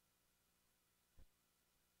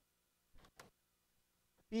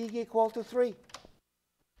 being equal to 3.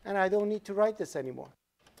 And I don't need to write this anymore.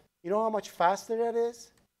 You know how much faster that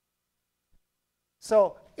is?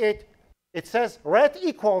 So it says ret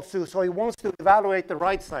equals to, so it wants to evaluate the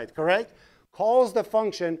right side, correct? Calls the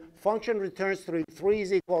function, function returns 3, 3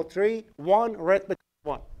 is equal to 3, 1, ret becomes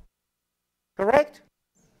 1. Correct?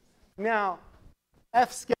 Now,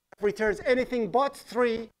 fscanf returns anything but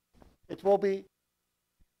 3, it will be,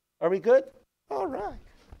 are we good? All right.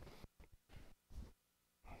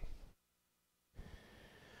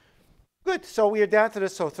 Good, so we are down to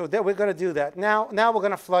this, so that we're going to do that. Now we're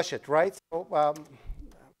going to flush it, right? So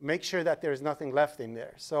make sure that there's nothing left in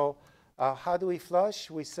there. So how do we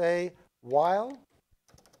flush? We say while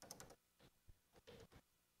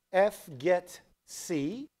f get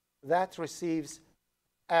c, that receives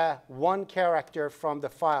 1 character from the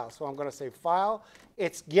file. So I'm going to say file,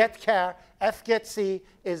 it's get char, f get c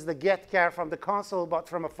is the get char from the console, but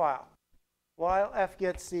from a file. While f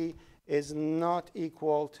get c is not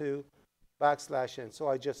equal to \n. So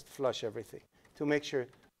I just flush everything to make sure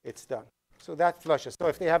it's done. So that flushes. So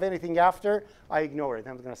if they have anything after, I ignore it.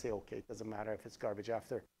 I'm going to say, OK, it doesn't matter if it's garbage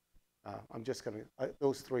after. I'm just going to,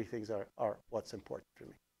 those 3 things are what's important for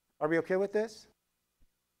me. Are we OK with this?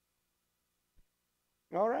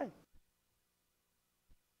 All right.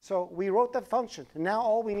 So we wrote the function. Now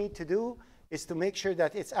all we need to do is to make sure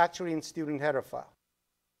that it's actually in student header file.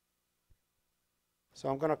 So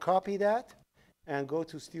I'm going to copy that and go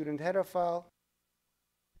to student header file,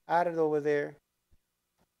 add it over there,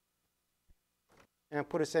 and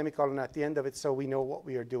put a semicolon at the end of it so we know what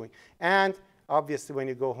we are doing. And obviously, when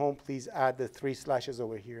you go home, please add the 3 slashes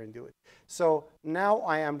over here and do it. So now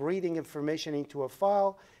I am reading information into a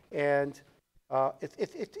file, and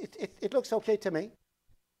it looks OK to me.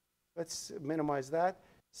 Let's minimize that.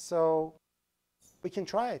 So we can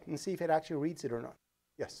try it and see if it actually reads it or not.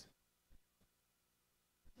 Yes?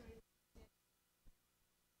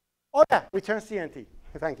 Oh, yeah, return CNT.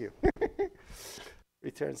 Thank you.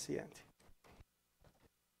 Return CNT.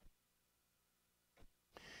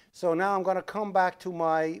 So now I'm going to come back to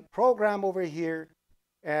my program over here,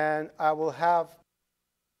 and I will have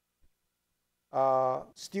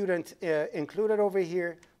student included over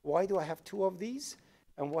here. Why do I have 2 of these?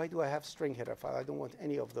 And why do I have string header file? I don't want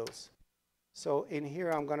any of those. So in here,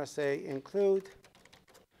 I'm going to say include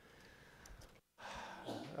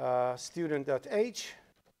student.h.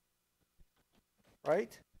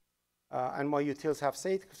 Right? And my utils have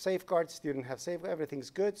safeguards, student have safeguards,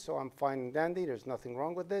 everything's good, so I'm fine and dandy, there's nothing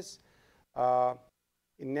wrong with this.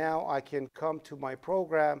 Now I can come to my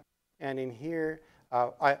program, and in here,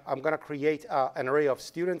 I'm going to create an array of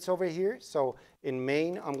students over here. So in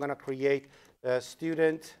main, I'm going to create a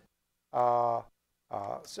student, struct,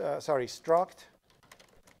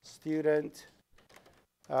 student,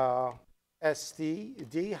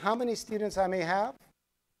 std. How many students I may have?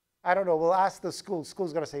 I don't know. We'll ask the school.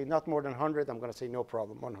 School's going to say not more than 100. I'm going to say no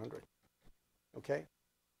problem, 100. OK?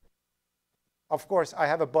 of course, I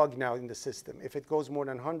have a bug now in the system. If it goes more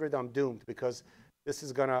than 100, I'm doomed because this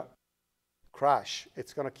is going to crash.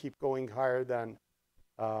 It's going to keep going higher than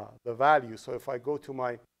the value. So if I go to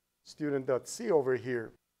my student.c over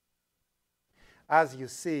here, as you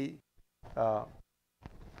see, the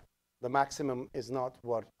maximum is not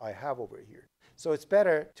what I have over here. So it's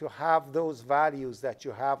better to have those values that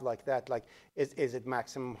you have like that, like is it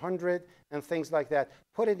maximum 100 and things like that.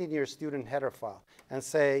 Put it in your student header file and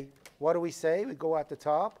say, what do we say? We go at the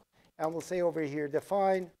top and we'll say over here,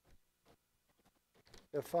 define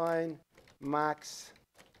max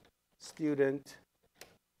student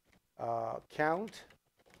count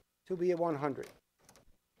to be a 100.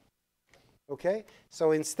 Okay?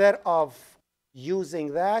 So instead of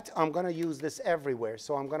using that, I'm going to use this everywhere.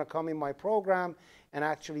 So I'm going to come in my program and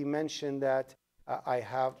actually mention that I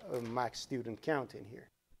have a max student count in here.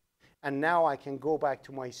 And now I can go back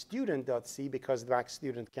to my student.c because the max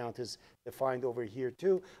student count is defined over here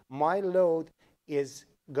too. My load is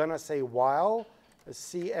going to say while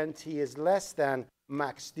CNT is less than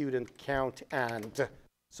max student count, and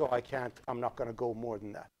so I'm not going to go more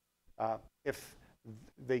than that. If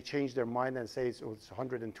they change their mind and say it's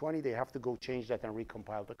 120, they have to go change that and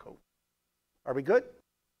recompile the code. Are we good?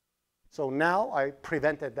 So now I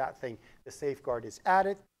prevented that thing. The safeguard is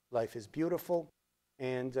added. Life is beautiful.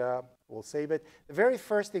 And we'll save it. The very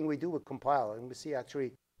first thing we do with compile, and we see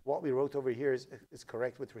actually what we wrote over here is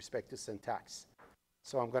correct with respect to syntax.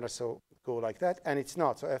 So I'm going to go like that. And it's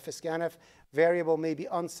not. So fscanf variable may be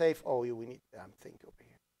unsafe. Oh, we need the damn thing over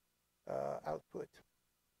here. Output.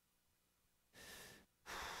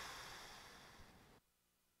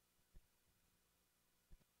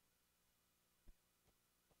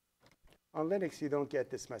 On Linux, you don't get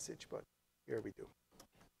this message, but here we do.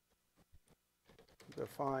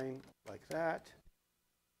 Define like that,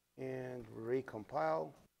 and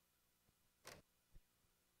recompile.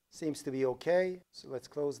 Seems to be OK. So let's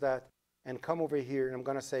close that and come over here. And I'm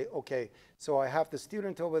going to say, OK, so I have the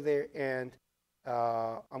student over there, and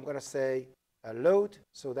I'm going to say load.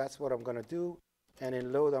 So that's what I'm going to do. And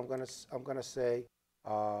in load, I'm going to say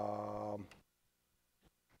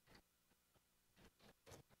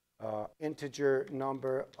integer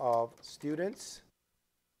number of students.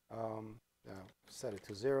 Set it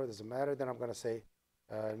to 0, doesn't matter. Then I'm going to say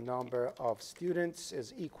number of students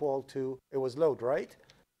is equal to, it was load, right?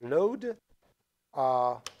 Load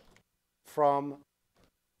from,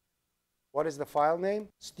 what is the file name?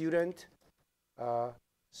 Student,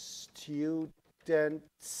 students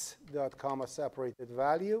dot comma separated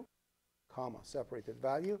value,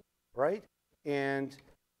 right? And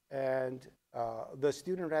the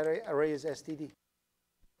student array is std,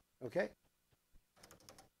 okay?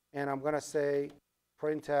 And I'm going to say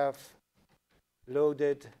printf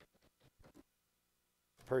loaded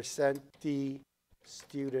 %d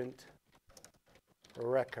student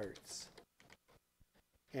records.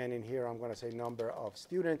 And in here, I'm going to say number of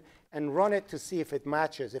student and run it to see if it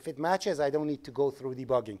matches. If it matches, I don't need to go through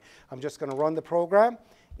debugging. I'm just going to run the program.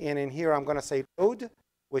 And in here, I'm going to say load,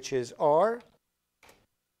 which is R.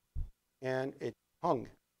 And it hung.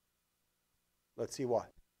 Let's see why.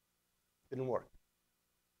 Didn't work.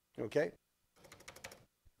 Okay?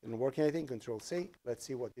 Didn't work anything. Control C. Let's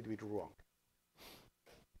see what did we do wrong.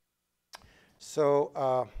 So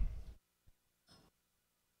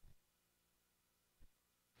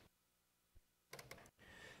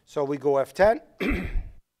so we go F10.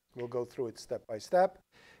 We'll go through it step by step.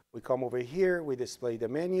 We come over here. We display the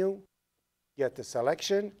menu. Get the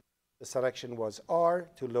selection. The selection was R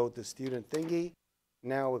to load the student thingy.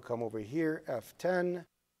 Now we come over here, F10.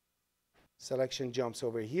 Selection jumps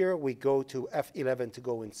over here. We go to F11 to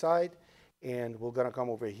go inside. And we're going to come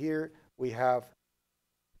over here. We have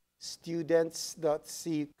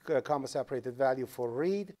students.c, comma separated value for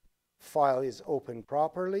read. File is open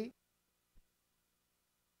properly.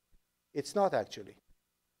 It's not actually.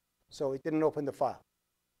 So it didn't open the file.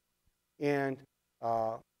 And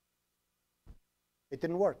it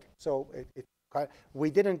didn't work. So we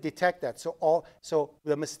didn't detect that. So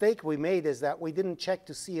the mistake we made is that we didn't check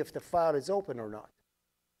to see if the file is open or not,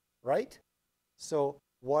 right? So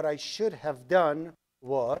what I should have done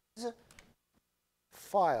was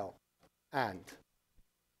file and,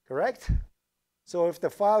 correct? So if the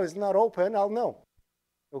file is not open, I'll know,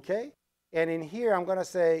 okay? And in here, I'm going to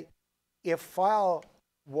say if file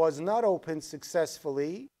was not open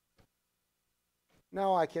successfully,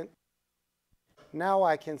 now I can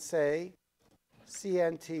say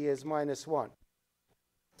CNT is -1,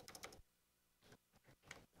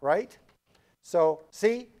 right? So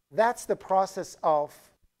see, that's the process of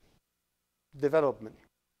development.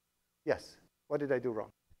 Yes, what did I do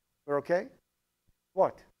wrong? We're okay?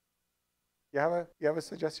 What? You have a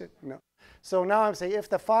suggestion? No. So now I'm saying if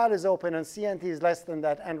the file is open and CNT is less than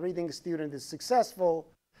that and reading student is successful,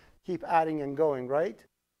 keep adding and going, right?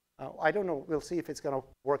 I don't know. We'll see if it's going to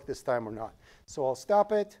work this time or not. So I'll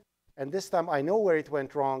stop it. And this time I know where it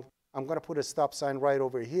went wrong. I'm going to put a stop sign right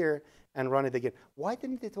over here and run it again. Why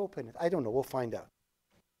didn't it open it? I don't know. We'll find out.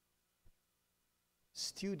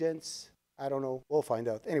 Students, I don't know. We'll find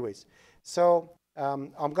out. Anyways, so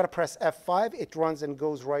I'm going to press F5. It runs and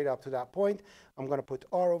goes right up to that point. I'm going to put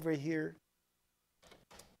R over here.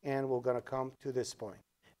 And we're going to come to this point.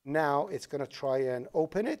 Now it's going to try and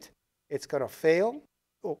open it. It's going to fail.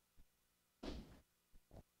 Oh.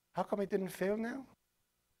 How come it didn't fail now?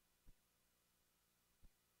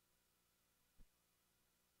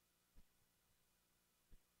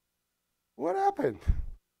 What happened?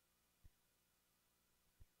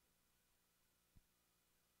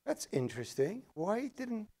 That's interesting. Why it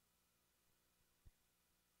didn't?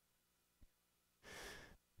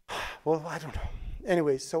 Well, I don't know.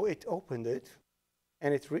 Anyway, so it opened it,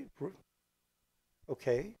 and it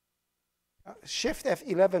okay. Shift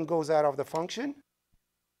F11 goes out of the function,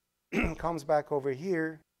 comes back over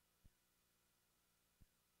here.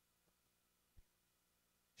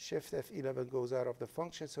 Shift F11 goes out of the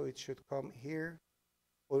function, so it should come here,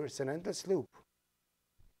 or it's an endless loop.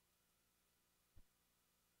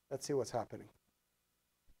 Let's see what's happening.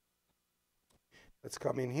 Let's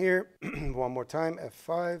come in here one more time,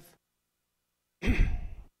 F5,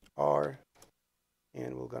 R,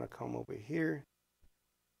 and we're going to come over here.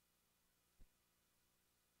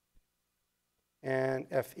 And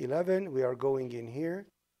F11, we are going in here.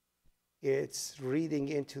 It's reading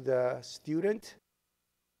into the student.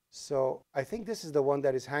 So I think this is the one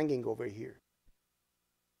that is hanging over here.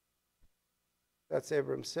 That's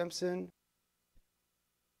Abram Simpson.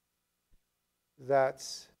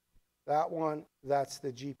 That's that one. That's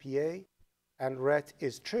the GPA. And ret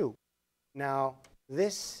is true. Now,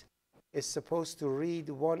 this is supposed to read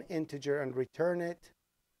one integer and return it.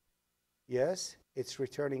 Yes, it's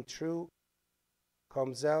returning true.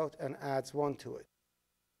 Comes out and adds 1 to it.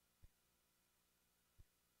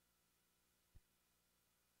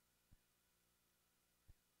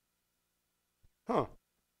 Huh.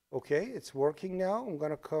 Okay, it's working now. I'm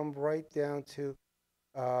going to come right down to,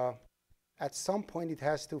 at some point it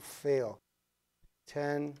has to fail.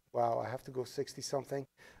 10, wow, I have to go 60 something.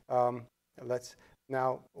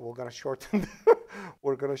 Now we're going to shorten,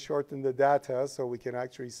 we're going to shorten the data so we can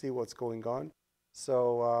actually see what's going on.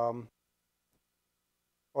 So,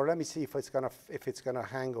 or let me see if it's gonna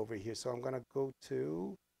hang over here. So I'm gonna go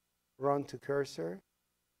to run to cursor.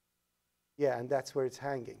 Yeah, and that's where it's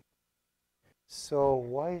hanging. So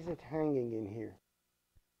why is it hanging in here?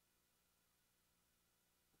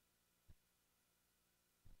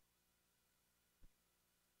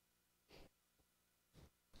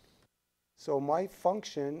 So my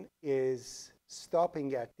function is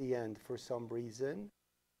stopping at the end for some reason.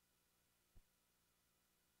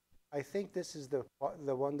 I think this is the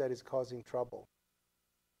one that is causing trouble.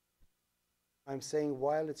 I'm saying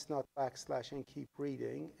while it's not backslash and keep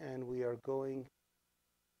reading, and we are going,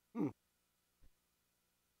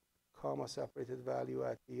 comma separated value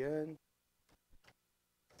at the end.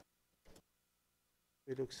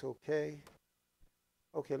 It looks okay.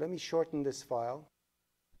 Okay, let me shorten this file.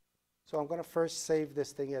 So I'm going to first save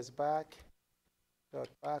this thing as back.backup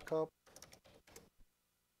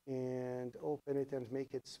and open it and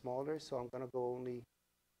make it smaller. So I'm going to go only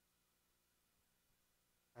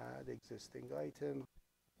add existing item.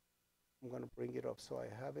 I'm going to bring it up so I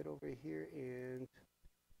have it over here, and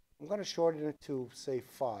I'm going to shorten it to say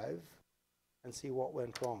 5 and see what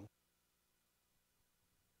went wrong.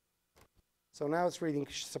 So now it's reading,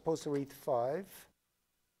 supposed to read 5.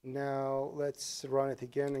 Now let's run it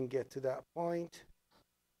again and get to that point.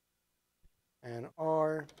 And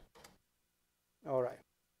R. All right.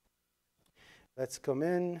 Let's come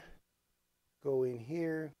in, go in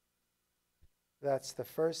here. That's the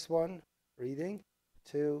first one, reading.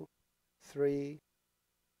 2, 3,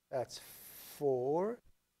 that's 4.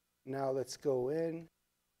 Now let's go in.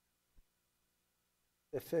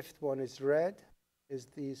 The 5th one is red. Is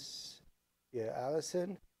this, yeah,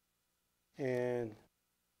 Allison. And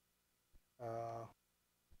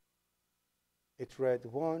it read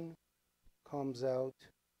 1, comes out,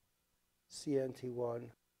 CNT1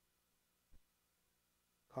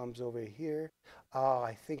 comes over here.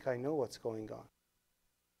 I think I know what's going on.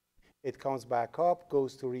 It comes back up,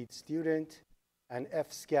 goes to read student, and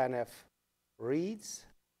fscanf reads,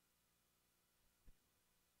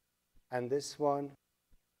 and this one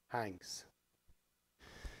hangs.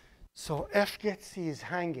 So F get C is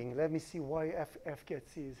hanging. Let me see why F get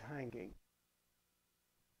C is hanging.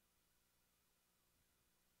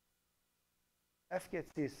 F get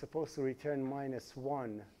C is supposed to return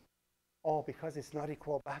 -1. Oh, because it's not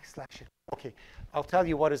equal backslash. Okay, I'll tell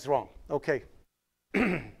you what is wrong. Okay.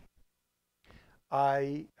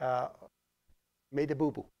 I made a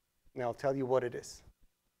boo-boo. And I'll tell you what it is.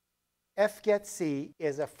 F get C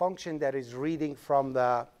is a function that is reading from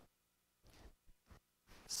the,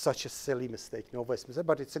 such a silly mistake, no voice mistake,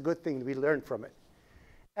 but it's a good thing we learned from it.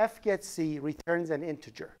 F get C returns an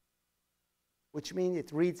integer, which means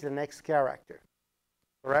it reads the next character,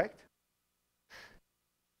 correct?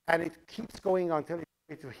 And it keeps going until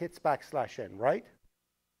it hits \n, right?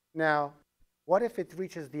 Now, what if it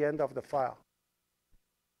reaches the end of the file?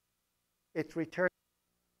 It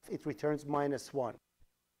returns -1.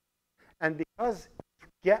 And because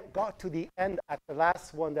it got to the end at the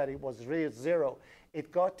last one that it was 0,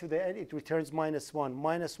 it got to the end, it returns -1.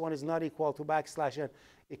 -1 is not equal to \n.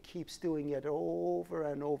 It keeps doing it over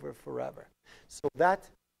and over forever. So that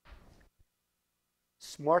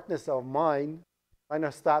smartness of mine kind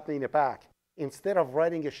of stopped me in the back. Instead of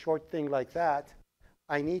writing a short thing like that,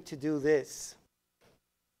 I need to do this.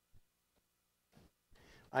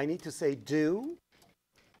 I need to say do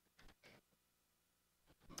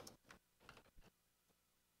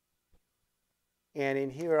and in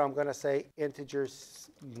here I'm going to say integers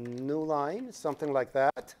new line, something like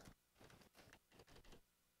that.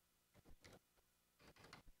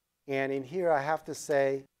 And in here I have to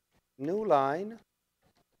say new line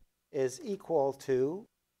is equal to,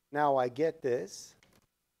 now I get this.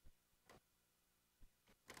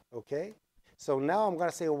 Okay, so now I'm going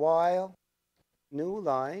to say while new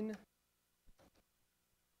line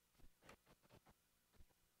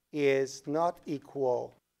is not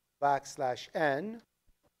equal \n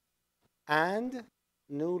and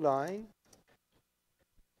new line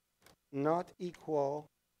not equal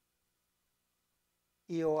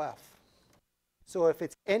EOF. So if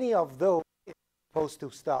it's any of those, it's supposed to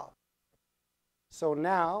stop. So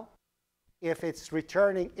now, if it's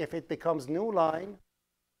returning, if it becomes new line,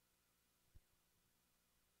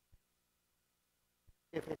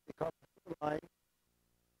 if it becomes new line,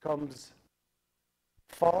 becomes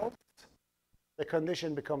false, the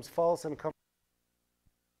condition becomes false and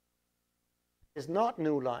is not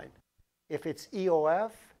new line. If it's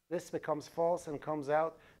EOF, this becomes false and comes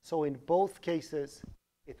out. So in both cases,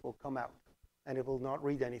 it will come out and it will not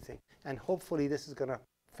read anything. And hopefully this is going to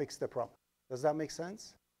fix the problem. Does that make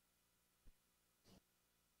sense?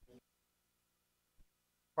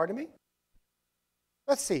 Pardon me?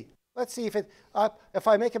 Let's see. Let's see if it, if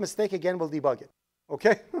I make a mistake again, we'll debug it.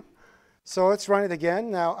 Okay? So let's run it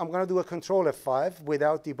again. Now I'm going to do a control F5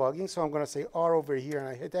 without debugging. So I'm going to say R over here and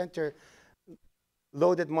I hit enter,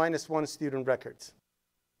 loaded -1 student records.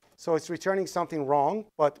 So it's returning something wrong,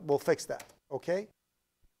 but we'll fix that. Okay?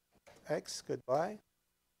 X, goodbye.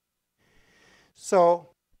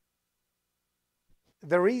 So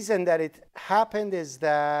the reason that it happened is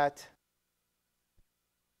that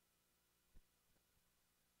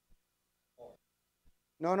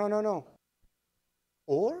no.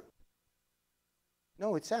 Or?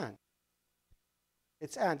 No, it's and.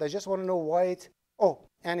 It's and. I just want to know why it. Oh,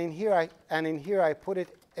 and in here I put it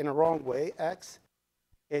in a wrong way. X.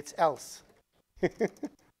 It's else.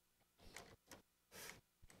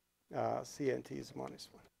 CNT is -1.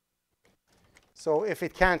 So if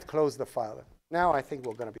it can't close the file, now I think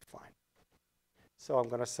we're going to be fine. So I'm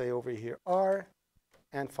going to say over here R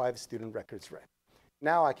and 5 student records read.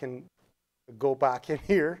 Now I can go back in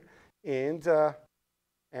here and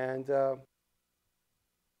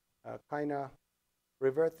kind of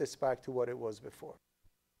revert this back to what it was before.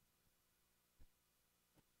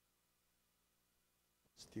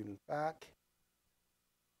 Student back,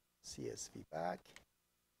 CSV back.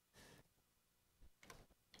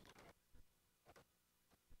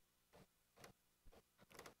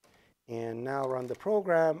 And now run the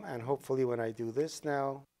program, and hopefully when I do this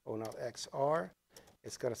now, oh no, XR,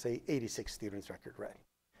 it's going to say 86 students record read.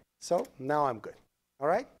 So now I'm good. All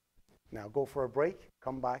right? Now go for a break,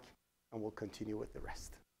 come back, and we'll continue with the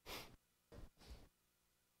rest.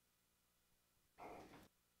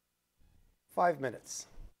 Five minutes.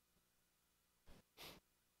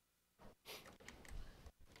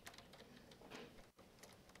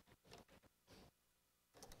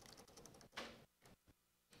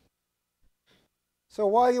 So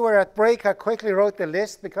while you were at break, I quickly wrote the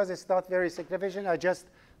list because it's not very significant. I just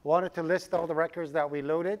wanted to list all the records that we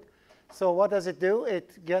loaded. So what does it do?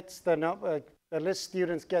 It gets the list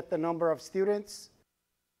students get the number of students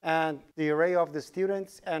and the array of the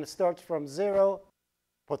students, and starts from 0,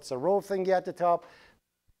 puts a row thingy at the top,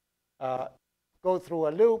 go through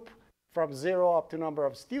a loop from 0 up to number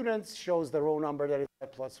of students, shows the row number that is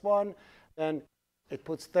plus 1. Then it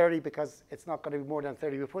puts 30 because it's not going to be more than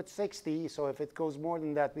 30. We put 60, so if it goes more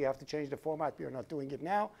than that, we have to change the format. We are not doing it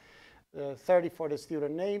now. 30 for the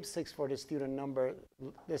student name, 6 for the student number.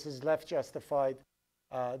 This is left justified.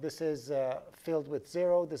 This is filled with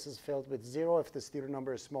 0. This is filled with 0. If the student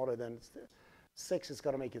number is smaller than 6, it's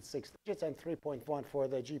going to make it 6 digits, and 3.1 for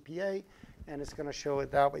the GPA, and it's going to show it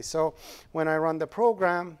that way. So when I run the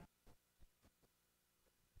program,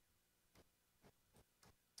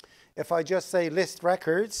 if I just say list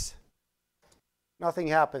records, nothing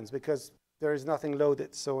happens because there is nothing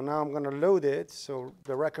loaded. So now I'm going to load it. So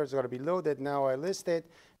the records are going to be loaded. Now I list it.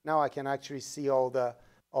 Now I can actually see all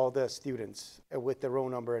the students with the row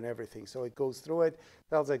number and everything. So it goes through it,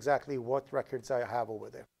 tells exactly what records I have over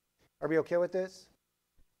there. Are we okay with this?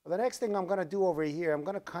 Well, the next thing I'm going to do over here, I'm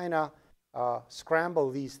going to kind of scramble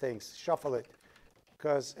these things, shuffle it,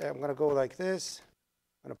 because I'm going to go like this.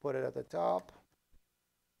 I'm going to put it at the top.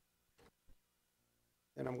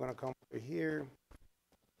 Then I'm going to come over here,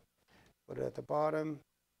 put it at the bottom,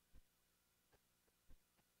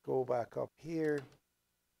 go back up here,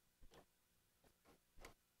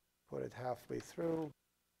 put it halfway through.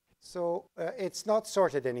 So it's not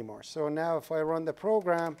sorted anymore. So now if I run the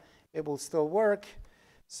program, it will still work.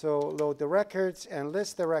 So load the records and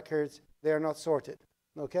list the records. They're not sorted.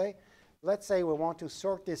 Okay? Let's say we want to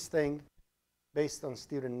sort this thing based on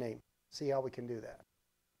student name. See how we can do that.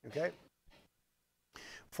 Okay?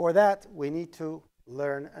 For that, we need to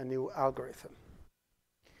learn a new algorithm.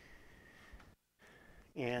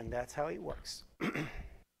 And that's how it works.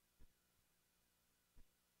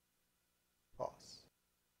 Pause.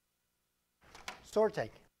 Sorting.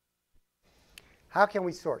 How can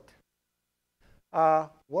we sort?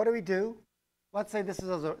 What do we do? Let's say this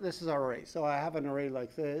is our array. So I have an array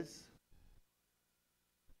like this.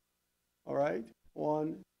 All right?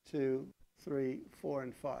 1, 2, 3, 4,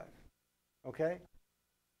 and 5. Okay?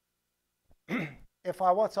 If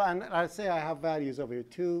I want to, and I say I have values over here,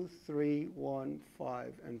 2, 3, 1,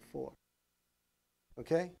 5, and 4.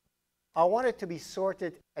 Okay? I want it to be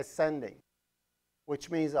sorted ascending,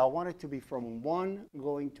 which means I want it to be from 1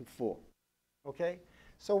 going to 4. Okay?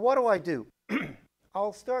 So what do?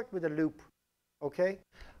 I'll start with a loop. Okay?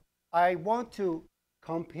 I want to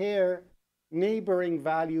compare neighboring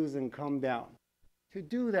values and come down. To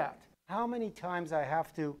do that, how many times I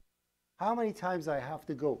have to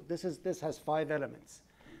go? This has 5 elements.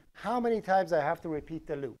 How many times I have to repeat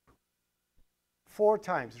the loop? 4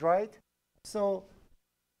 times, right? So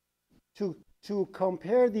to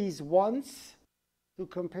compare these once,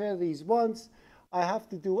 I have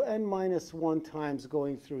to do n minus 1 times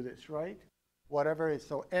going through this, right? Whatever it is.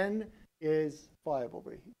 So n is 5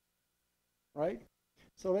 over here, right?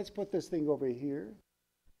 So let's put this thing over here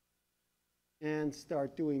and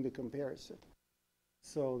start doing the comparison.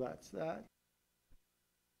 So that's that.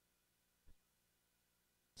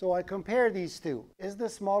 So I compare these two. Is the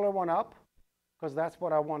smaller one up? Because that's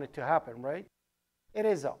what I want it to happen, right? It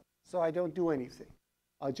is up. So I don't do anything.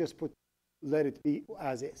 I'll just let it be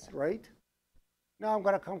as is, right? Now I'm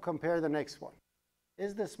going to compare the next one.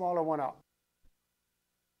 Is the smaller one up?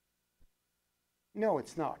 No,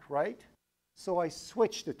 it's not, right? So I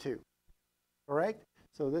switch the two, correct?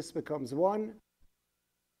 So this becomes 1.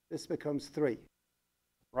 This becomes 3,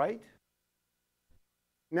 right?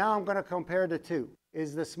 Now I'm going to compare the two.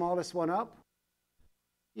 Is the smallest one up?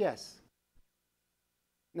 Yes.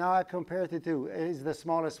 Now I compare the two. Is the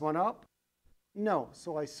smallest one up? No.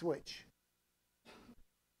 So I switch.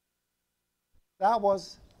 That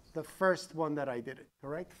was the first one that I did it,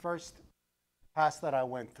 correct? First pass that I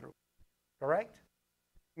went through, correct?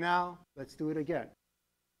 Now let's do it again.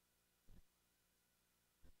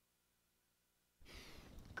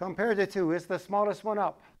 Compare the two. Is the smallest one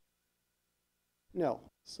up? No.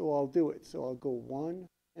 So I'll do it. So I'll go 1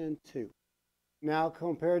 and 2. Now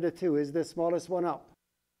compare the two. Is the smallest one up?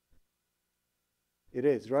 It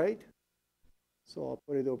is, right? So I'll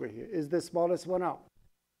put it over here. Is the smallest one up?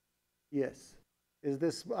 Yes. Is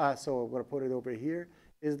this, so I'm going to put it over here.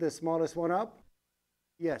 Is the smallest one up?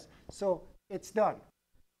 Yes. So it's done.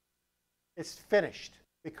 It's finished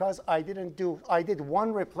because I did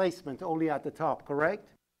one replacement only at the top, correct?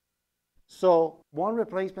 So one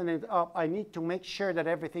replacement is up. I need to make sure that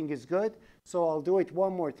everything is good. So I'll do it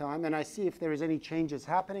one more time and I see if there is any changes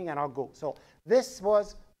happening and I'll go. So this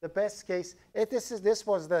was the best case. This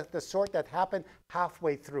was the sort that happened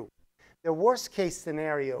halfway through. The worst case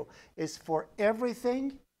scenario is for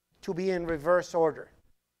everything to be in reverse order.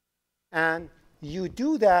 And you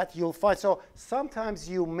do that, you'll find, so sometimes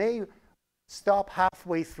you may stop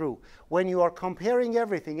halfway through. When you are comparing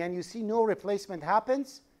everything and you see no replacement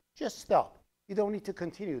happens, just stop. You don't need to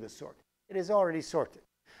continue the sort. It is already sorted.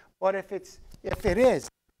 But if it is,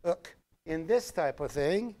 look, in this type of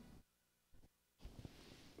thing,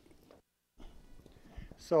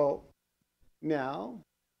 so now,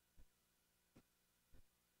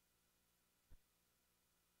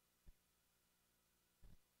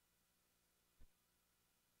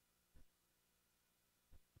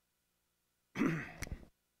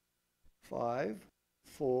 five,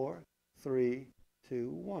 4, 3, 2,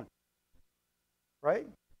 1. Right?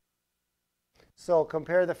 So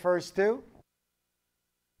compare the first two.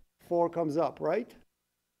 4 comes up, right?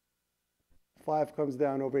 5 comes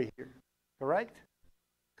down over here. Correct?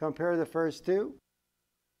 Compare the first two.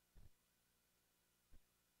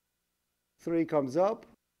 3 comes up.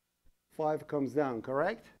 5 comes down.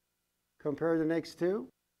 Correct? Compare the next two.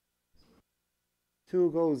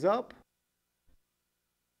 2 goes up.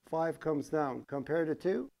 5 comes down. Compare the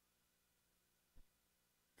two.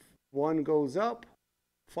 1 goes up.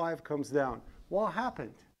 5 comes down. What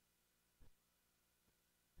happened?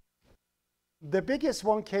 The biggest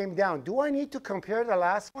one came down. Do I need to compare the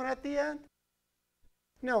last one at the end?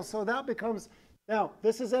 No, so that becomes, now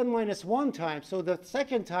this is n minus 1 times, so the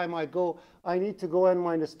second time I go, I need to go n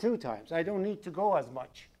minus 2 times. I don't need to go as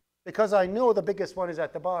much because I know the biggest one is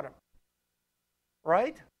at the bottom.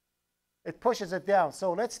 Right? It pushes it down.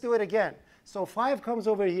 So let's do it again. So 5 comes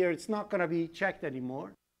over here. It's not going to be checked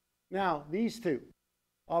anymore. Now, these two.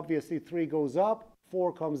 Obviously, 3 goes up.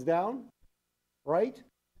 4 comes down. Right?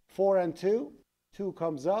 4 and 2. 2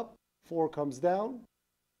 comes up. 4 comes down.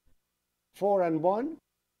 4 and 1.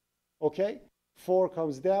 Okay? 4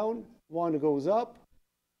 comes down. 1 goes up.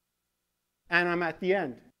 And I'm at the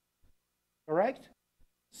end. Correct?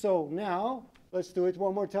 So now, let's do it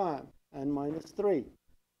one more time. N minus 3.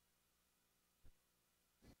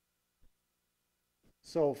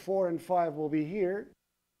 So 4 and 5 will be here.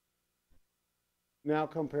 Now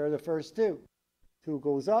compare the first two. 2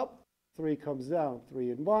 goes up, 3 comes down.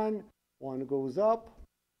 3 and 1. 1 goes up,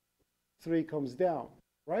 3 comes down.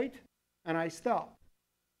 Right? And I stop.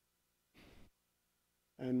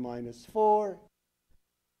 N minus 4.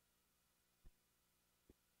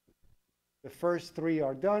 The first 3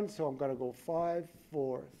 are done, so I'm going to go 5,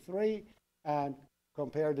 4, 3, and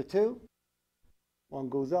compare the two. 1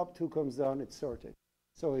 goes up, 2 comes down, it's sorted.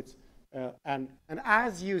 So it's, and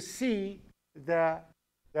as you see, the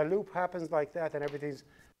loop happens like that, and everything's,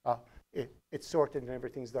 it's sorted and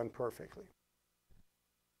everything's done perfectly.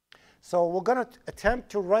 So we're going to attempt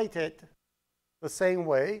to write it the same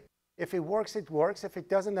way. If it works, it works. If it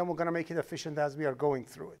doesn't, then we're going to make it efficient as we are going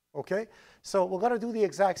through it. Okay? So we're going to do the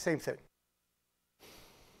exact same thing.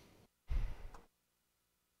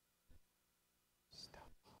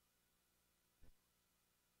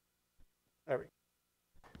 There we go.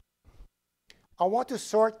 I want to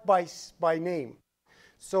sort by name.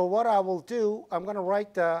 So what I will do, I'm going to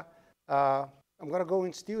write the, I'm going to go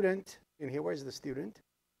in student. In here, where's the student?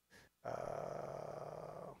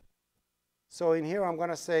 So in here, I'm going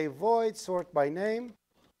to say void sort by name.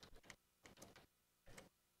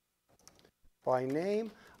 By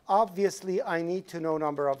name. Obviously, I need to know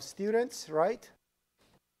number of students, right?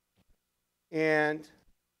 And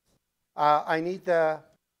I need the,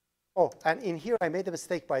 oh, and in here, I made a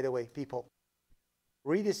mistake, by the way, people.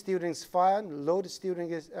 Read the student's fine, load the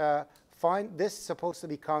student is fine. This is supposed to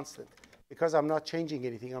be constant because I'm not changing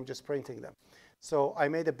anything. I'm just printing them. So I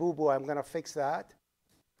made a boo-boo. I'm going to fix that.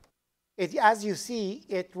 As you see,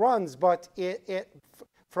 it runs, but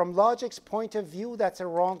from logic's point of view, that's a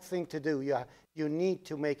wrong thing to do. You need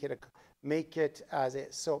to make it as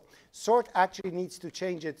is. So sort actually needs to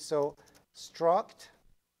change it. So struct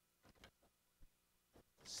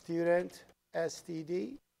student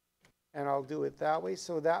std. And I'll do it that way.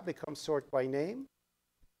 So that becomes sort by name.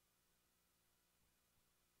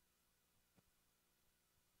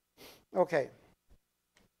 Okay.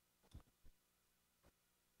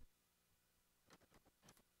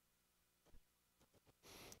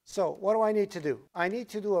 So what do I need to do? I need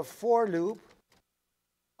to do a for loop,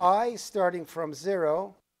 I starting from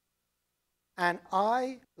 0, and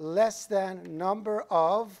I less than number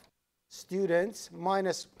of students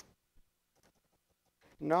minus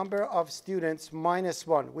number of students minus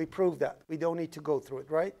 1. We proved that. We don't need to go through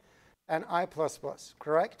it, right? And I++,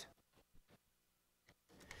 correct?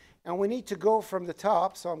 And we need to go from the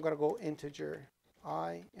top, so I'm going to go integer,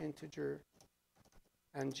 I, integer,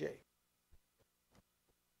 and j.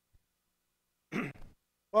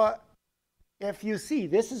 But if you see,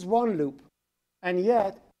 this is one loop, and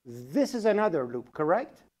yet This is another loop,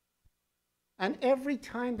 correct? And every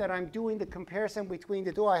time that I'm doing the comparison between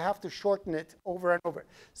the two, I have to shorten it over and over.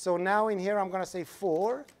 So now in here, I'm going to say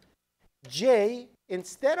for j,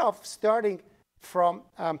 instead of starting from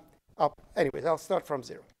up, anyways, I'll start from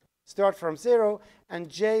 0. Start from 0, and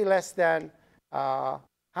j less than, how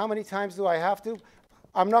many times do I have to?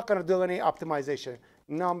 I'm not going to do any optimization.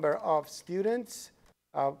 Number of students,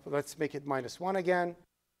 let's make it -1 again.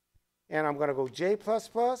 And I'm going to go j++.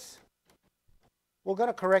 We're going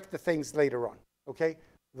to correct the things later on, okay?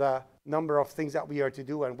 The number of things that we are to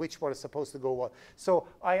do and which one is supposed to go what. So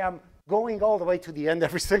I am going all the way to the end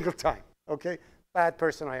every single time, okay? Bad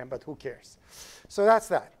person I am, but who cares? So that's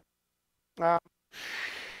that.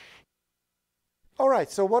 All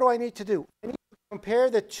right, so what do I need to do? I need to compare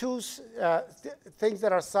the two things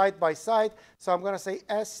that are side by side. So I'm going to say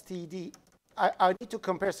std. I need to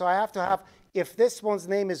compare, so I have to have if this one's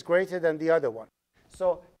name is greater than the other one.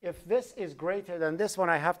 So if this is greater than this one,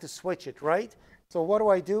 I have to switch it, right? So what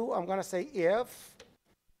do? I'm going to say if.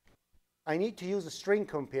 I need to use a string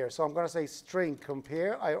compare. So I'm going to say string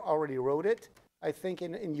compare. I already wrote it, I think,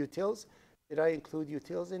 in utils. Did I include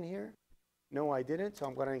utils in here? No, I didn't. So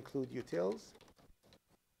I'm going to include utils.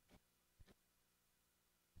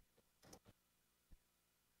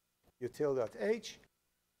 util.h.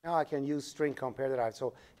 Now I can use string compare that I have.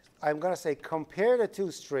 So I'm going to say compare the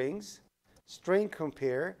two strings, string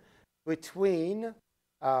compare between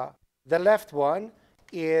the left one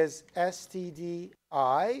is stdi,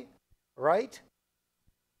 right?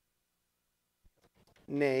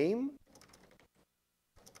 Name.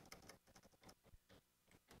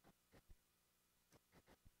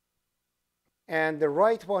 And the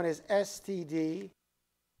right one is std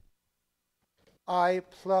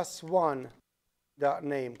i+1 dot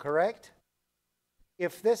name, correct?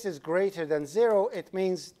 If this is greater than 0, it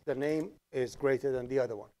means the name is greater than the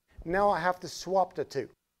other one. Now I have to swap the two.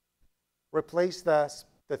 Replace the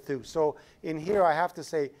two. So in here I have to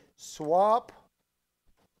say swap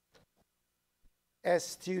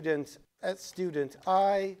student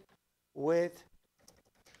I with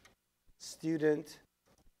student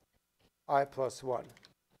i+1,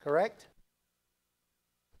 correct?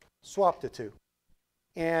 Swap the two.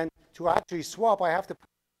 And to actually swap, I have to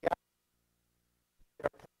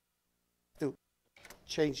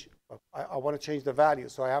change. I want to change the value,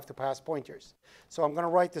 so I have to pass pointers. So I'm going to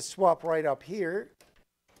write the swap right up here.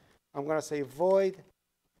 I'm going to say void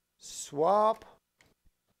swap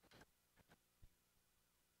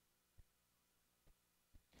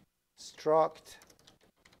struct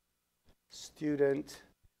student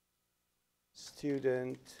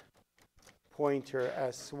pointer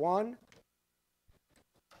s1,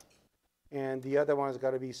 and the other one's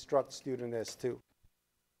got to be struct student s2.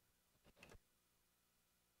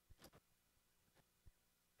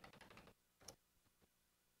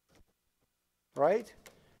 Right?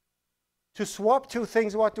 To swap two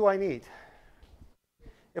things, what do I need?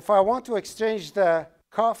 If I want to exchange the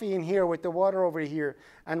coffee in here with the water over here,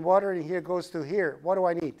 and water in here goes to here, what do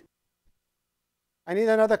I need? I need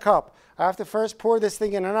another cup. I have to first pour this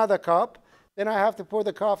thing in another cup, then I have to pour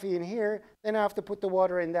the coffee in here, then I have to put the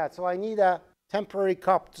water in that. So I need a temporary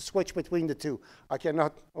cup to switch between the two. I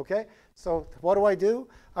cannot, okay? So what do?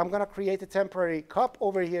 I'm going to create a temporary cup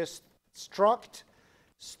over here, struct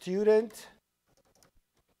student.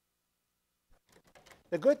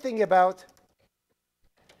 The good thing about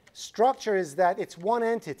structure is that it's one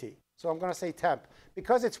entity. So I'm going to say temp.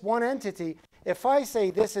 Because it's one entity, if I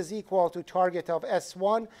say this is equal to target of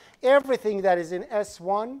S1, everything that is in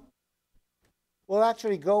S1 will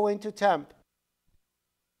actually go into temp.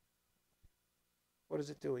 What is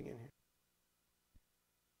it doing in here?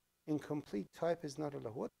 Incomplete type is not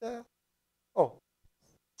allowed. What the? Oh.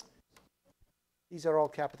 These are all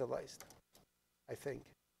capitalized, I think.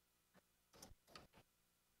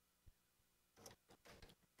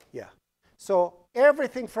 Yeah. So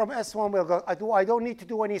everything from S1 will go. I don't need to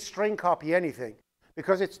do any string copy anything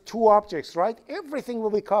because it's two objects, right? Everything will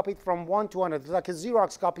be copied from one to another. It's like a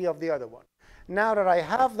Xerox copy of the other one. Now that I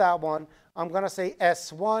have that one, I'm going to say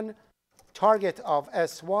S1, target of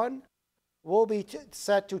S1 will be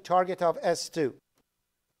set to target of S2.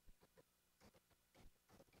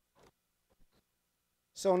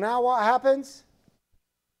 So now what happens?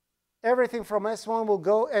 Everything from S1 will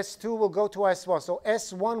go, S2 will go to S1. So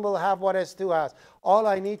S1 will have what S2 has. All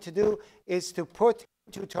I need to do is to put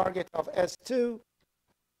to target of S2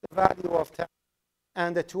 the value of 10,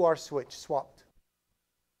 and the two are swapped.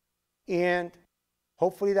 And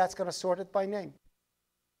hopefully that's going to sort it by name.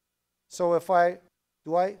 So if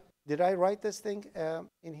did I write this thing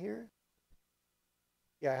in here?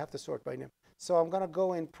 Yeah, I have to sort by name. So I'm going to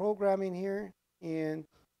go in programming here. In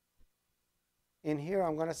here,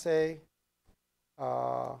 I'm going to say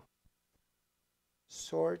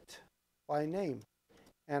sort by name.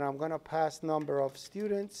 And I'm going to pass number of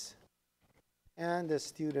students and the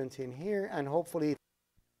student in here. And hopefully,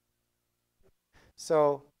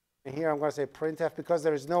 so in here, I'm going to say printf. Because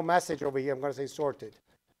there is no message over here, I'm going to say sorted.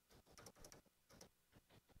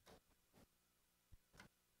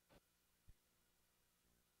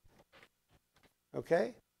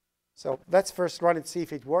 Okay? So let's first run it, see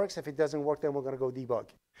if it works. If it doesn't work, then we're going to go debug.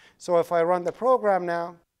 So if I run the program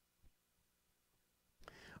now,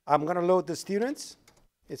 I'm going to load the students.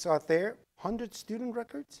 It's out there. 100 student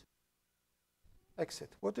records. Exit.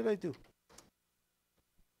 What did I do?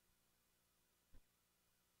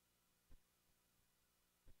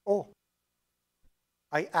 Oh,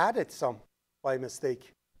 I added some by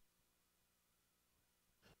mistake.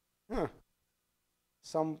 Huh.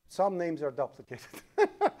 Some names are duplicated.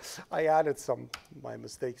 I added some by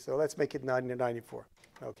mistake. So let's make it 9094.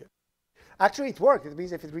 Okay. Actually, it worked. It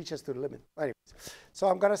means if it reaches to the limit. Anyways, so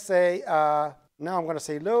I'm going to say, now I'm going to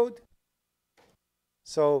say load.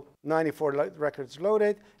 So 94 records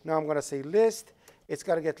loaded. Now I'm going to say list. It's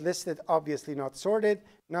got to get listed, obviously not sorted.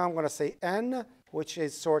 Now I'm going to say n, which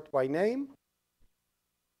is sort by name.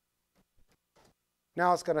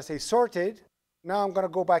 Now it's going to say sorted. Now I'm going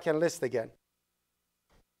to go back and list again.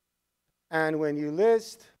 And when you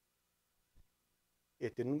list,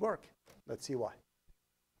 it didn't work. Let's see why.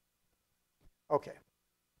 Okay.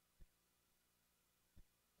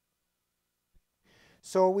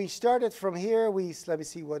 So we started from here. Let me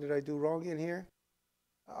see, what did I do wrong in here?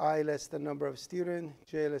 I less the number of student,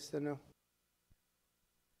 j less the no.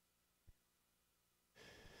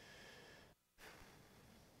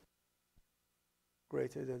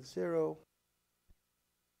 Greater than 0.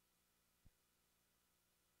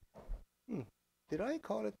 Did I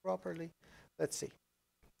call it properly? Let's see.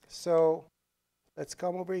 So let's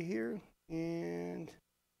come over here and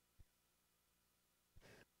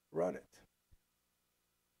run it.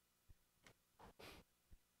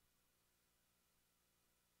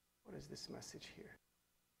 What is this message here?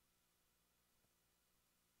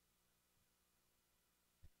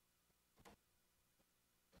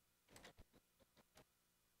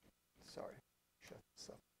 Sorry, shut this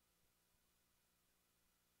up.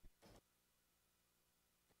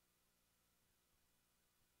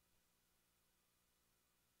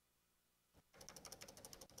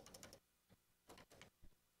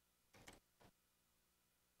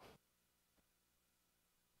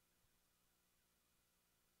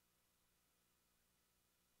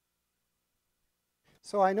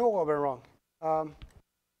 So I know what we're wrong.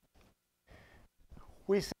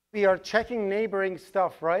 We are checking neighboring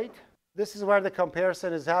stuff, right? This is where the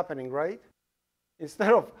comparison is happening, right?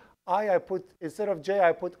 Instead of instead of j,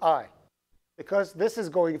 I put I, because this is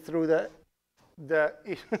going through the.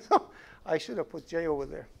 I should have put j over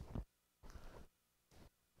there.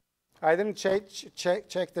 I didn't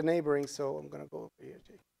check the neighboring, so I'm going to go over here,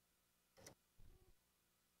 j.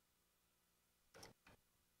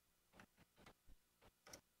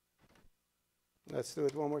 Let's do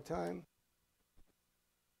it one more time.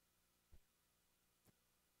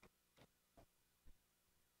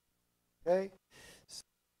 Okay.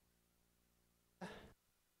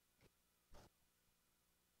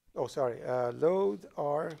 Oh, sorry. Load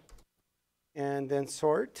R, and then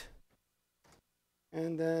sort,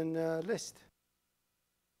 and then list.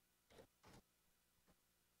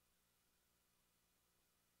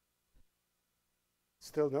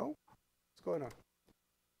 Still no? What's going on?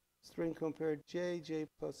 String compared j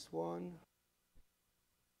plus 1.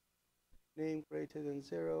 Name greater than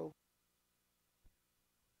 0.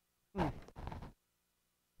 It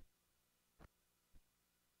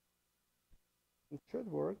should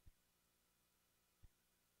work.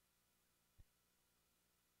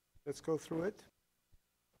 Let's go through it.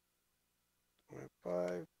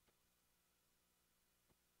 5.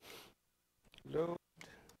 Load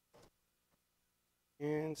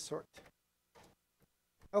and sort.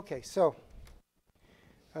 Okay, so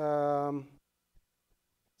let's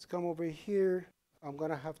come over here. I'm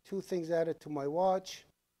going to have two things added to my watch.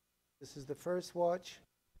 This is the first watch,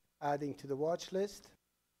 adding to the watch list.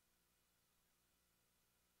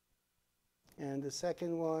 And the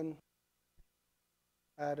second one,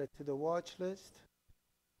 added to the watch list.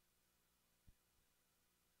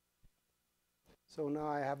 So now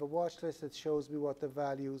I have a watch list that shows me what the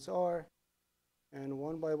values are. And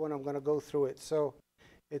one by one, I'm going to go through it. So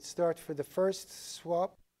it starts for the first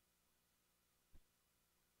swap.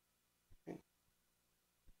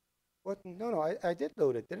 What? No, I did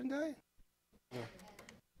load it, didn't I? No.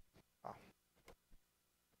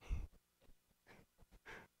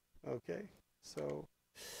 Okay, so,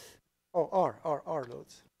 oh, R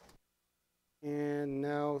loads. And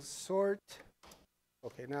now sort.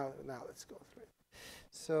 Okay, now let's go through it.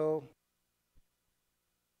 So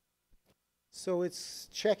it's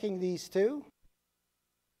checking these two.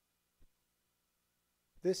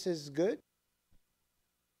 This is good.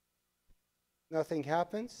 Nothing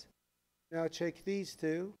happens. Now check these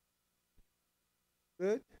two.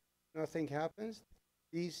 Good. Nothing happens.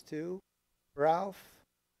 These two. Ralph.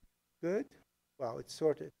 Good. Wow, it's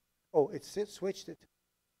sorted. Oh, it switched it.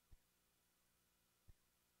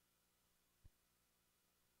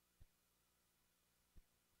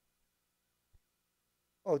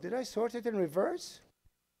 Oh, did I sort it in reverse?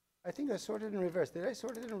 I think I sorted in reverse. Did I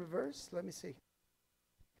sort it in reverse? Let me see.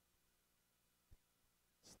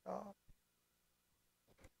 Stop.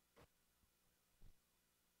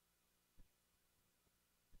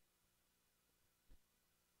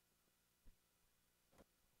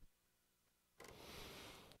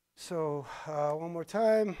 So one more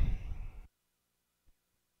time.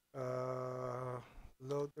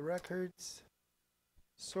 Load the records.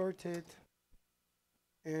 Sorted.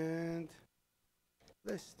 And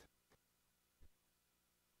list.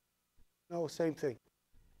 No, same thing.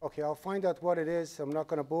 Okay, I'll find out what it is. I'm not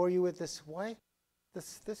going to bore you with this. Why?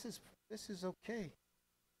 This is okay.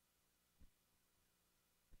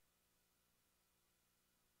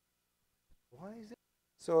 Why is it?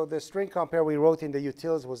 So the string compare we wrote in the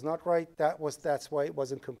utils was not right. That's why it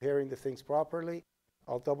wasn't comparing the things properly.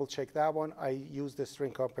 I'll double check that one. I used the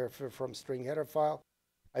string compare from string header file.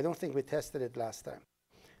 I don't think we tested it last time.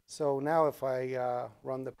 So now if I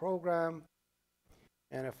run the program,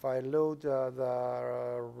 and if I load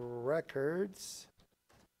the records,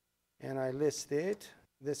 and I list it,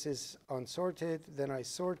 this is unsorted, then I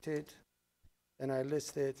sort it, then I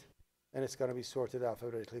list it, and it's going to be sorted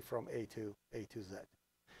alphabetically from A to Z.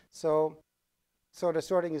 So the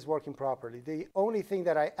sorting is working properly. The only thing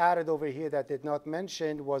that I added over here that did not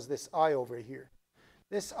mention was this I over here.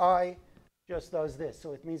 This I just does this,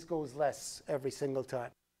 so it means goes less every single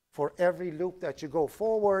time. For every loop that you go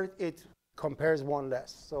forward, it compares one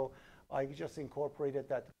less. So I just incorporated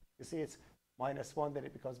that. You see, it's -1, then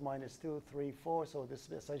it becomes -2, 3, 4. So this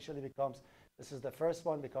essentially becomes, this is the first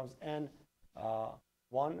one, becomes n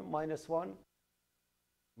 1 minus 1,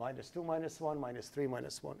 -2 minus 1, -3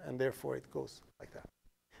 minus 1. And therefore, it goes like that.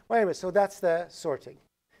 Well, anyway, so that's the sorting.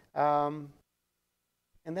 And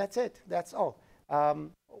that's it. That's all.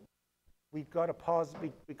 We got a pause.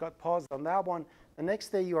 We got paused on that one. The next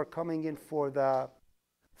day you are coming in for the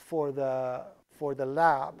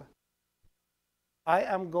lab. I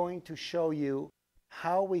am going to show you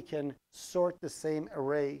how we can sort the same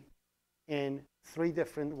array in 3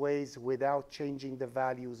 different ways without changing the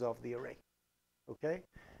values of the array. Okay?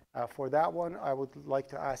 For that one, I would like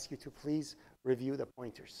to ask you to please review the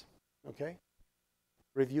pointers. Okay?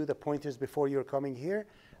 Review the pointers before you're coming here.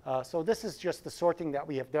 So this is just the sorting that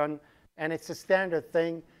we have done, and it's a standard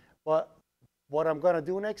thing. But what I'm going to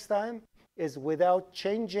do next time is, without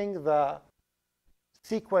changing the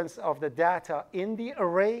sequence of the data in the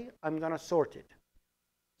array, I'm going to sort it.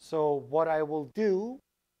 So what I will do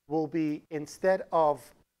will be, instead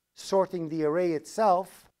of sorting the array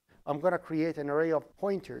itself, I'm going to create an array of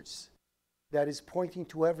pointers that is pointing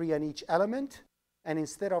to every and each element. And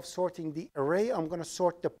instead of sorting the array, I'm going to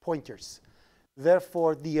sort the pointers.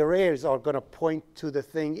 Therefore, the arrays are going to point to the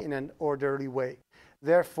thing in an orderly way.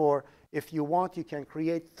 Therefore, if you want, you can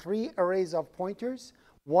create 3 arrays of pointers.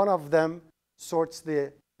 One of them sorts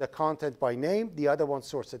the content by name. The other one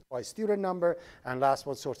sorts it by student number. And last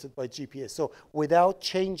one sorts it by GPA. So without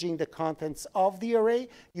changing the contents of the array,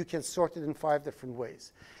 you can sort it in 5 different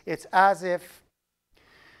ways. It's as if,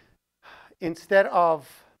 instead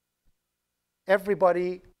of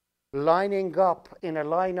everybody lining up in a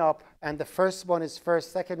lineup, and the first one is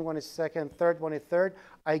first, second one is second, third one is third,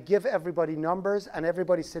 I give everybody numbers, and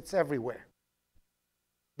everybody sits everywhere.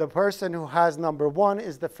 The person who has number 1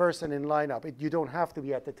 is the person in lineup. You don't have to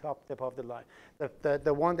be at the top of the line.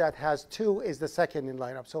 The one that has 2 is the second in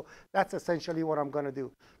lineup. So that's essentially what I'm going to do.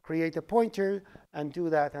 Create a pointer and do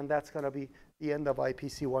that, and that's going to be the end of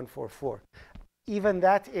IPC144. Even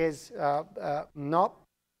that is not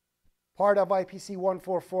part of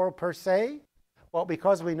IPC144 per se, but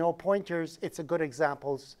because we know pointers, it's a good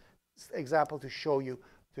example to show you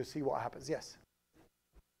to see what happens. Yes?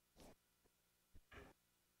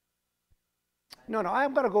 No,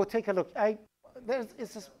 I'm going to go take a look.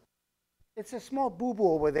 It's a small boo-boo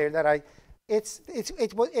over there that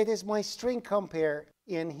it is my string compare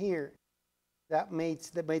in here that made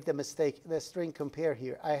the mistake. The string compare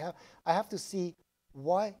here. I have to see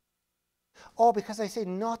why. Oh, because I say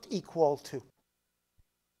not equal to.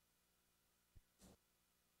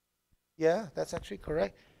 Yeah, that's actually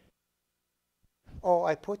correct. Oh,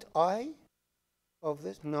 I put I of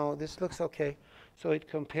this. No, this looks okay. So it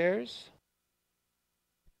compares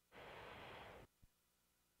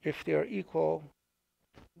if they are equal.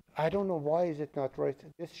 I don't know why is it not right.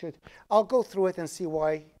 This should, I'll go through it and see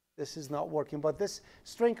why this is not working. But this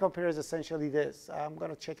string compare is essentially this. I'm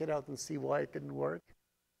going to check it out and see why it didn't work.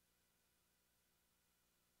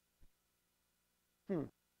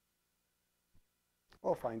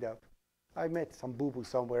 We'll find out. I met some boo-boo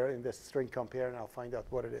somewhere in this string compare, and I'll find out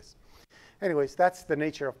what it is. Anyways, that's the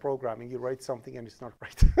nature of programming. You write something and it's not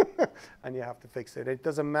right, and you have to fix it. It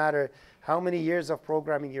doesn't matter how many years of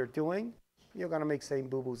programming you're doing. You're going to make same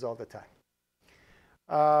boo-boos all the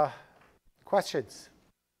time. Questions?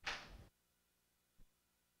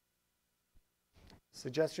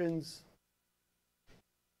 Suggestions?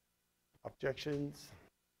 Objections?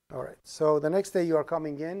 All right. So the next day you are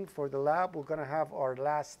coming in for the lab. We're going to have our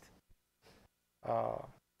last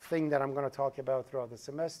thing that I'm going to talk about throughout the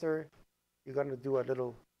semester. You're going to do a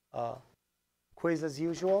little quiz as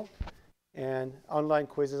usual. And online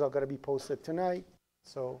quizzes are going to be posted tonight.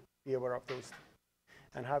 So be aware of those.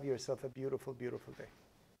 And have yourself a beautiful, beautiful day.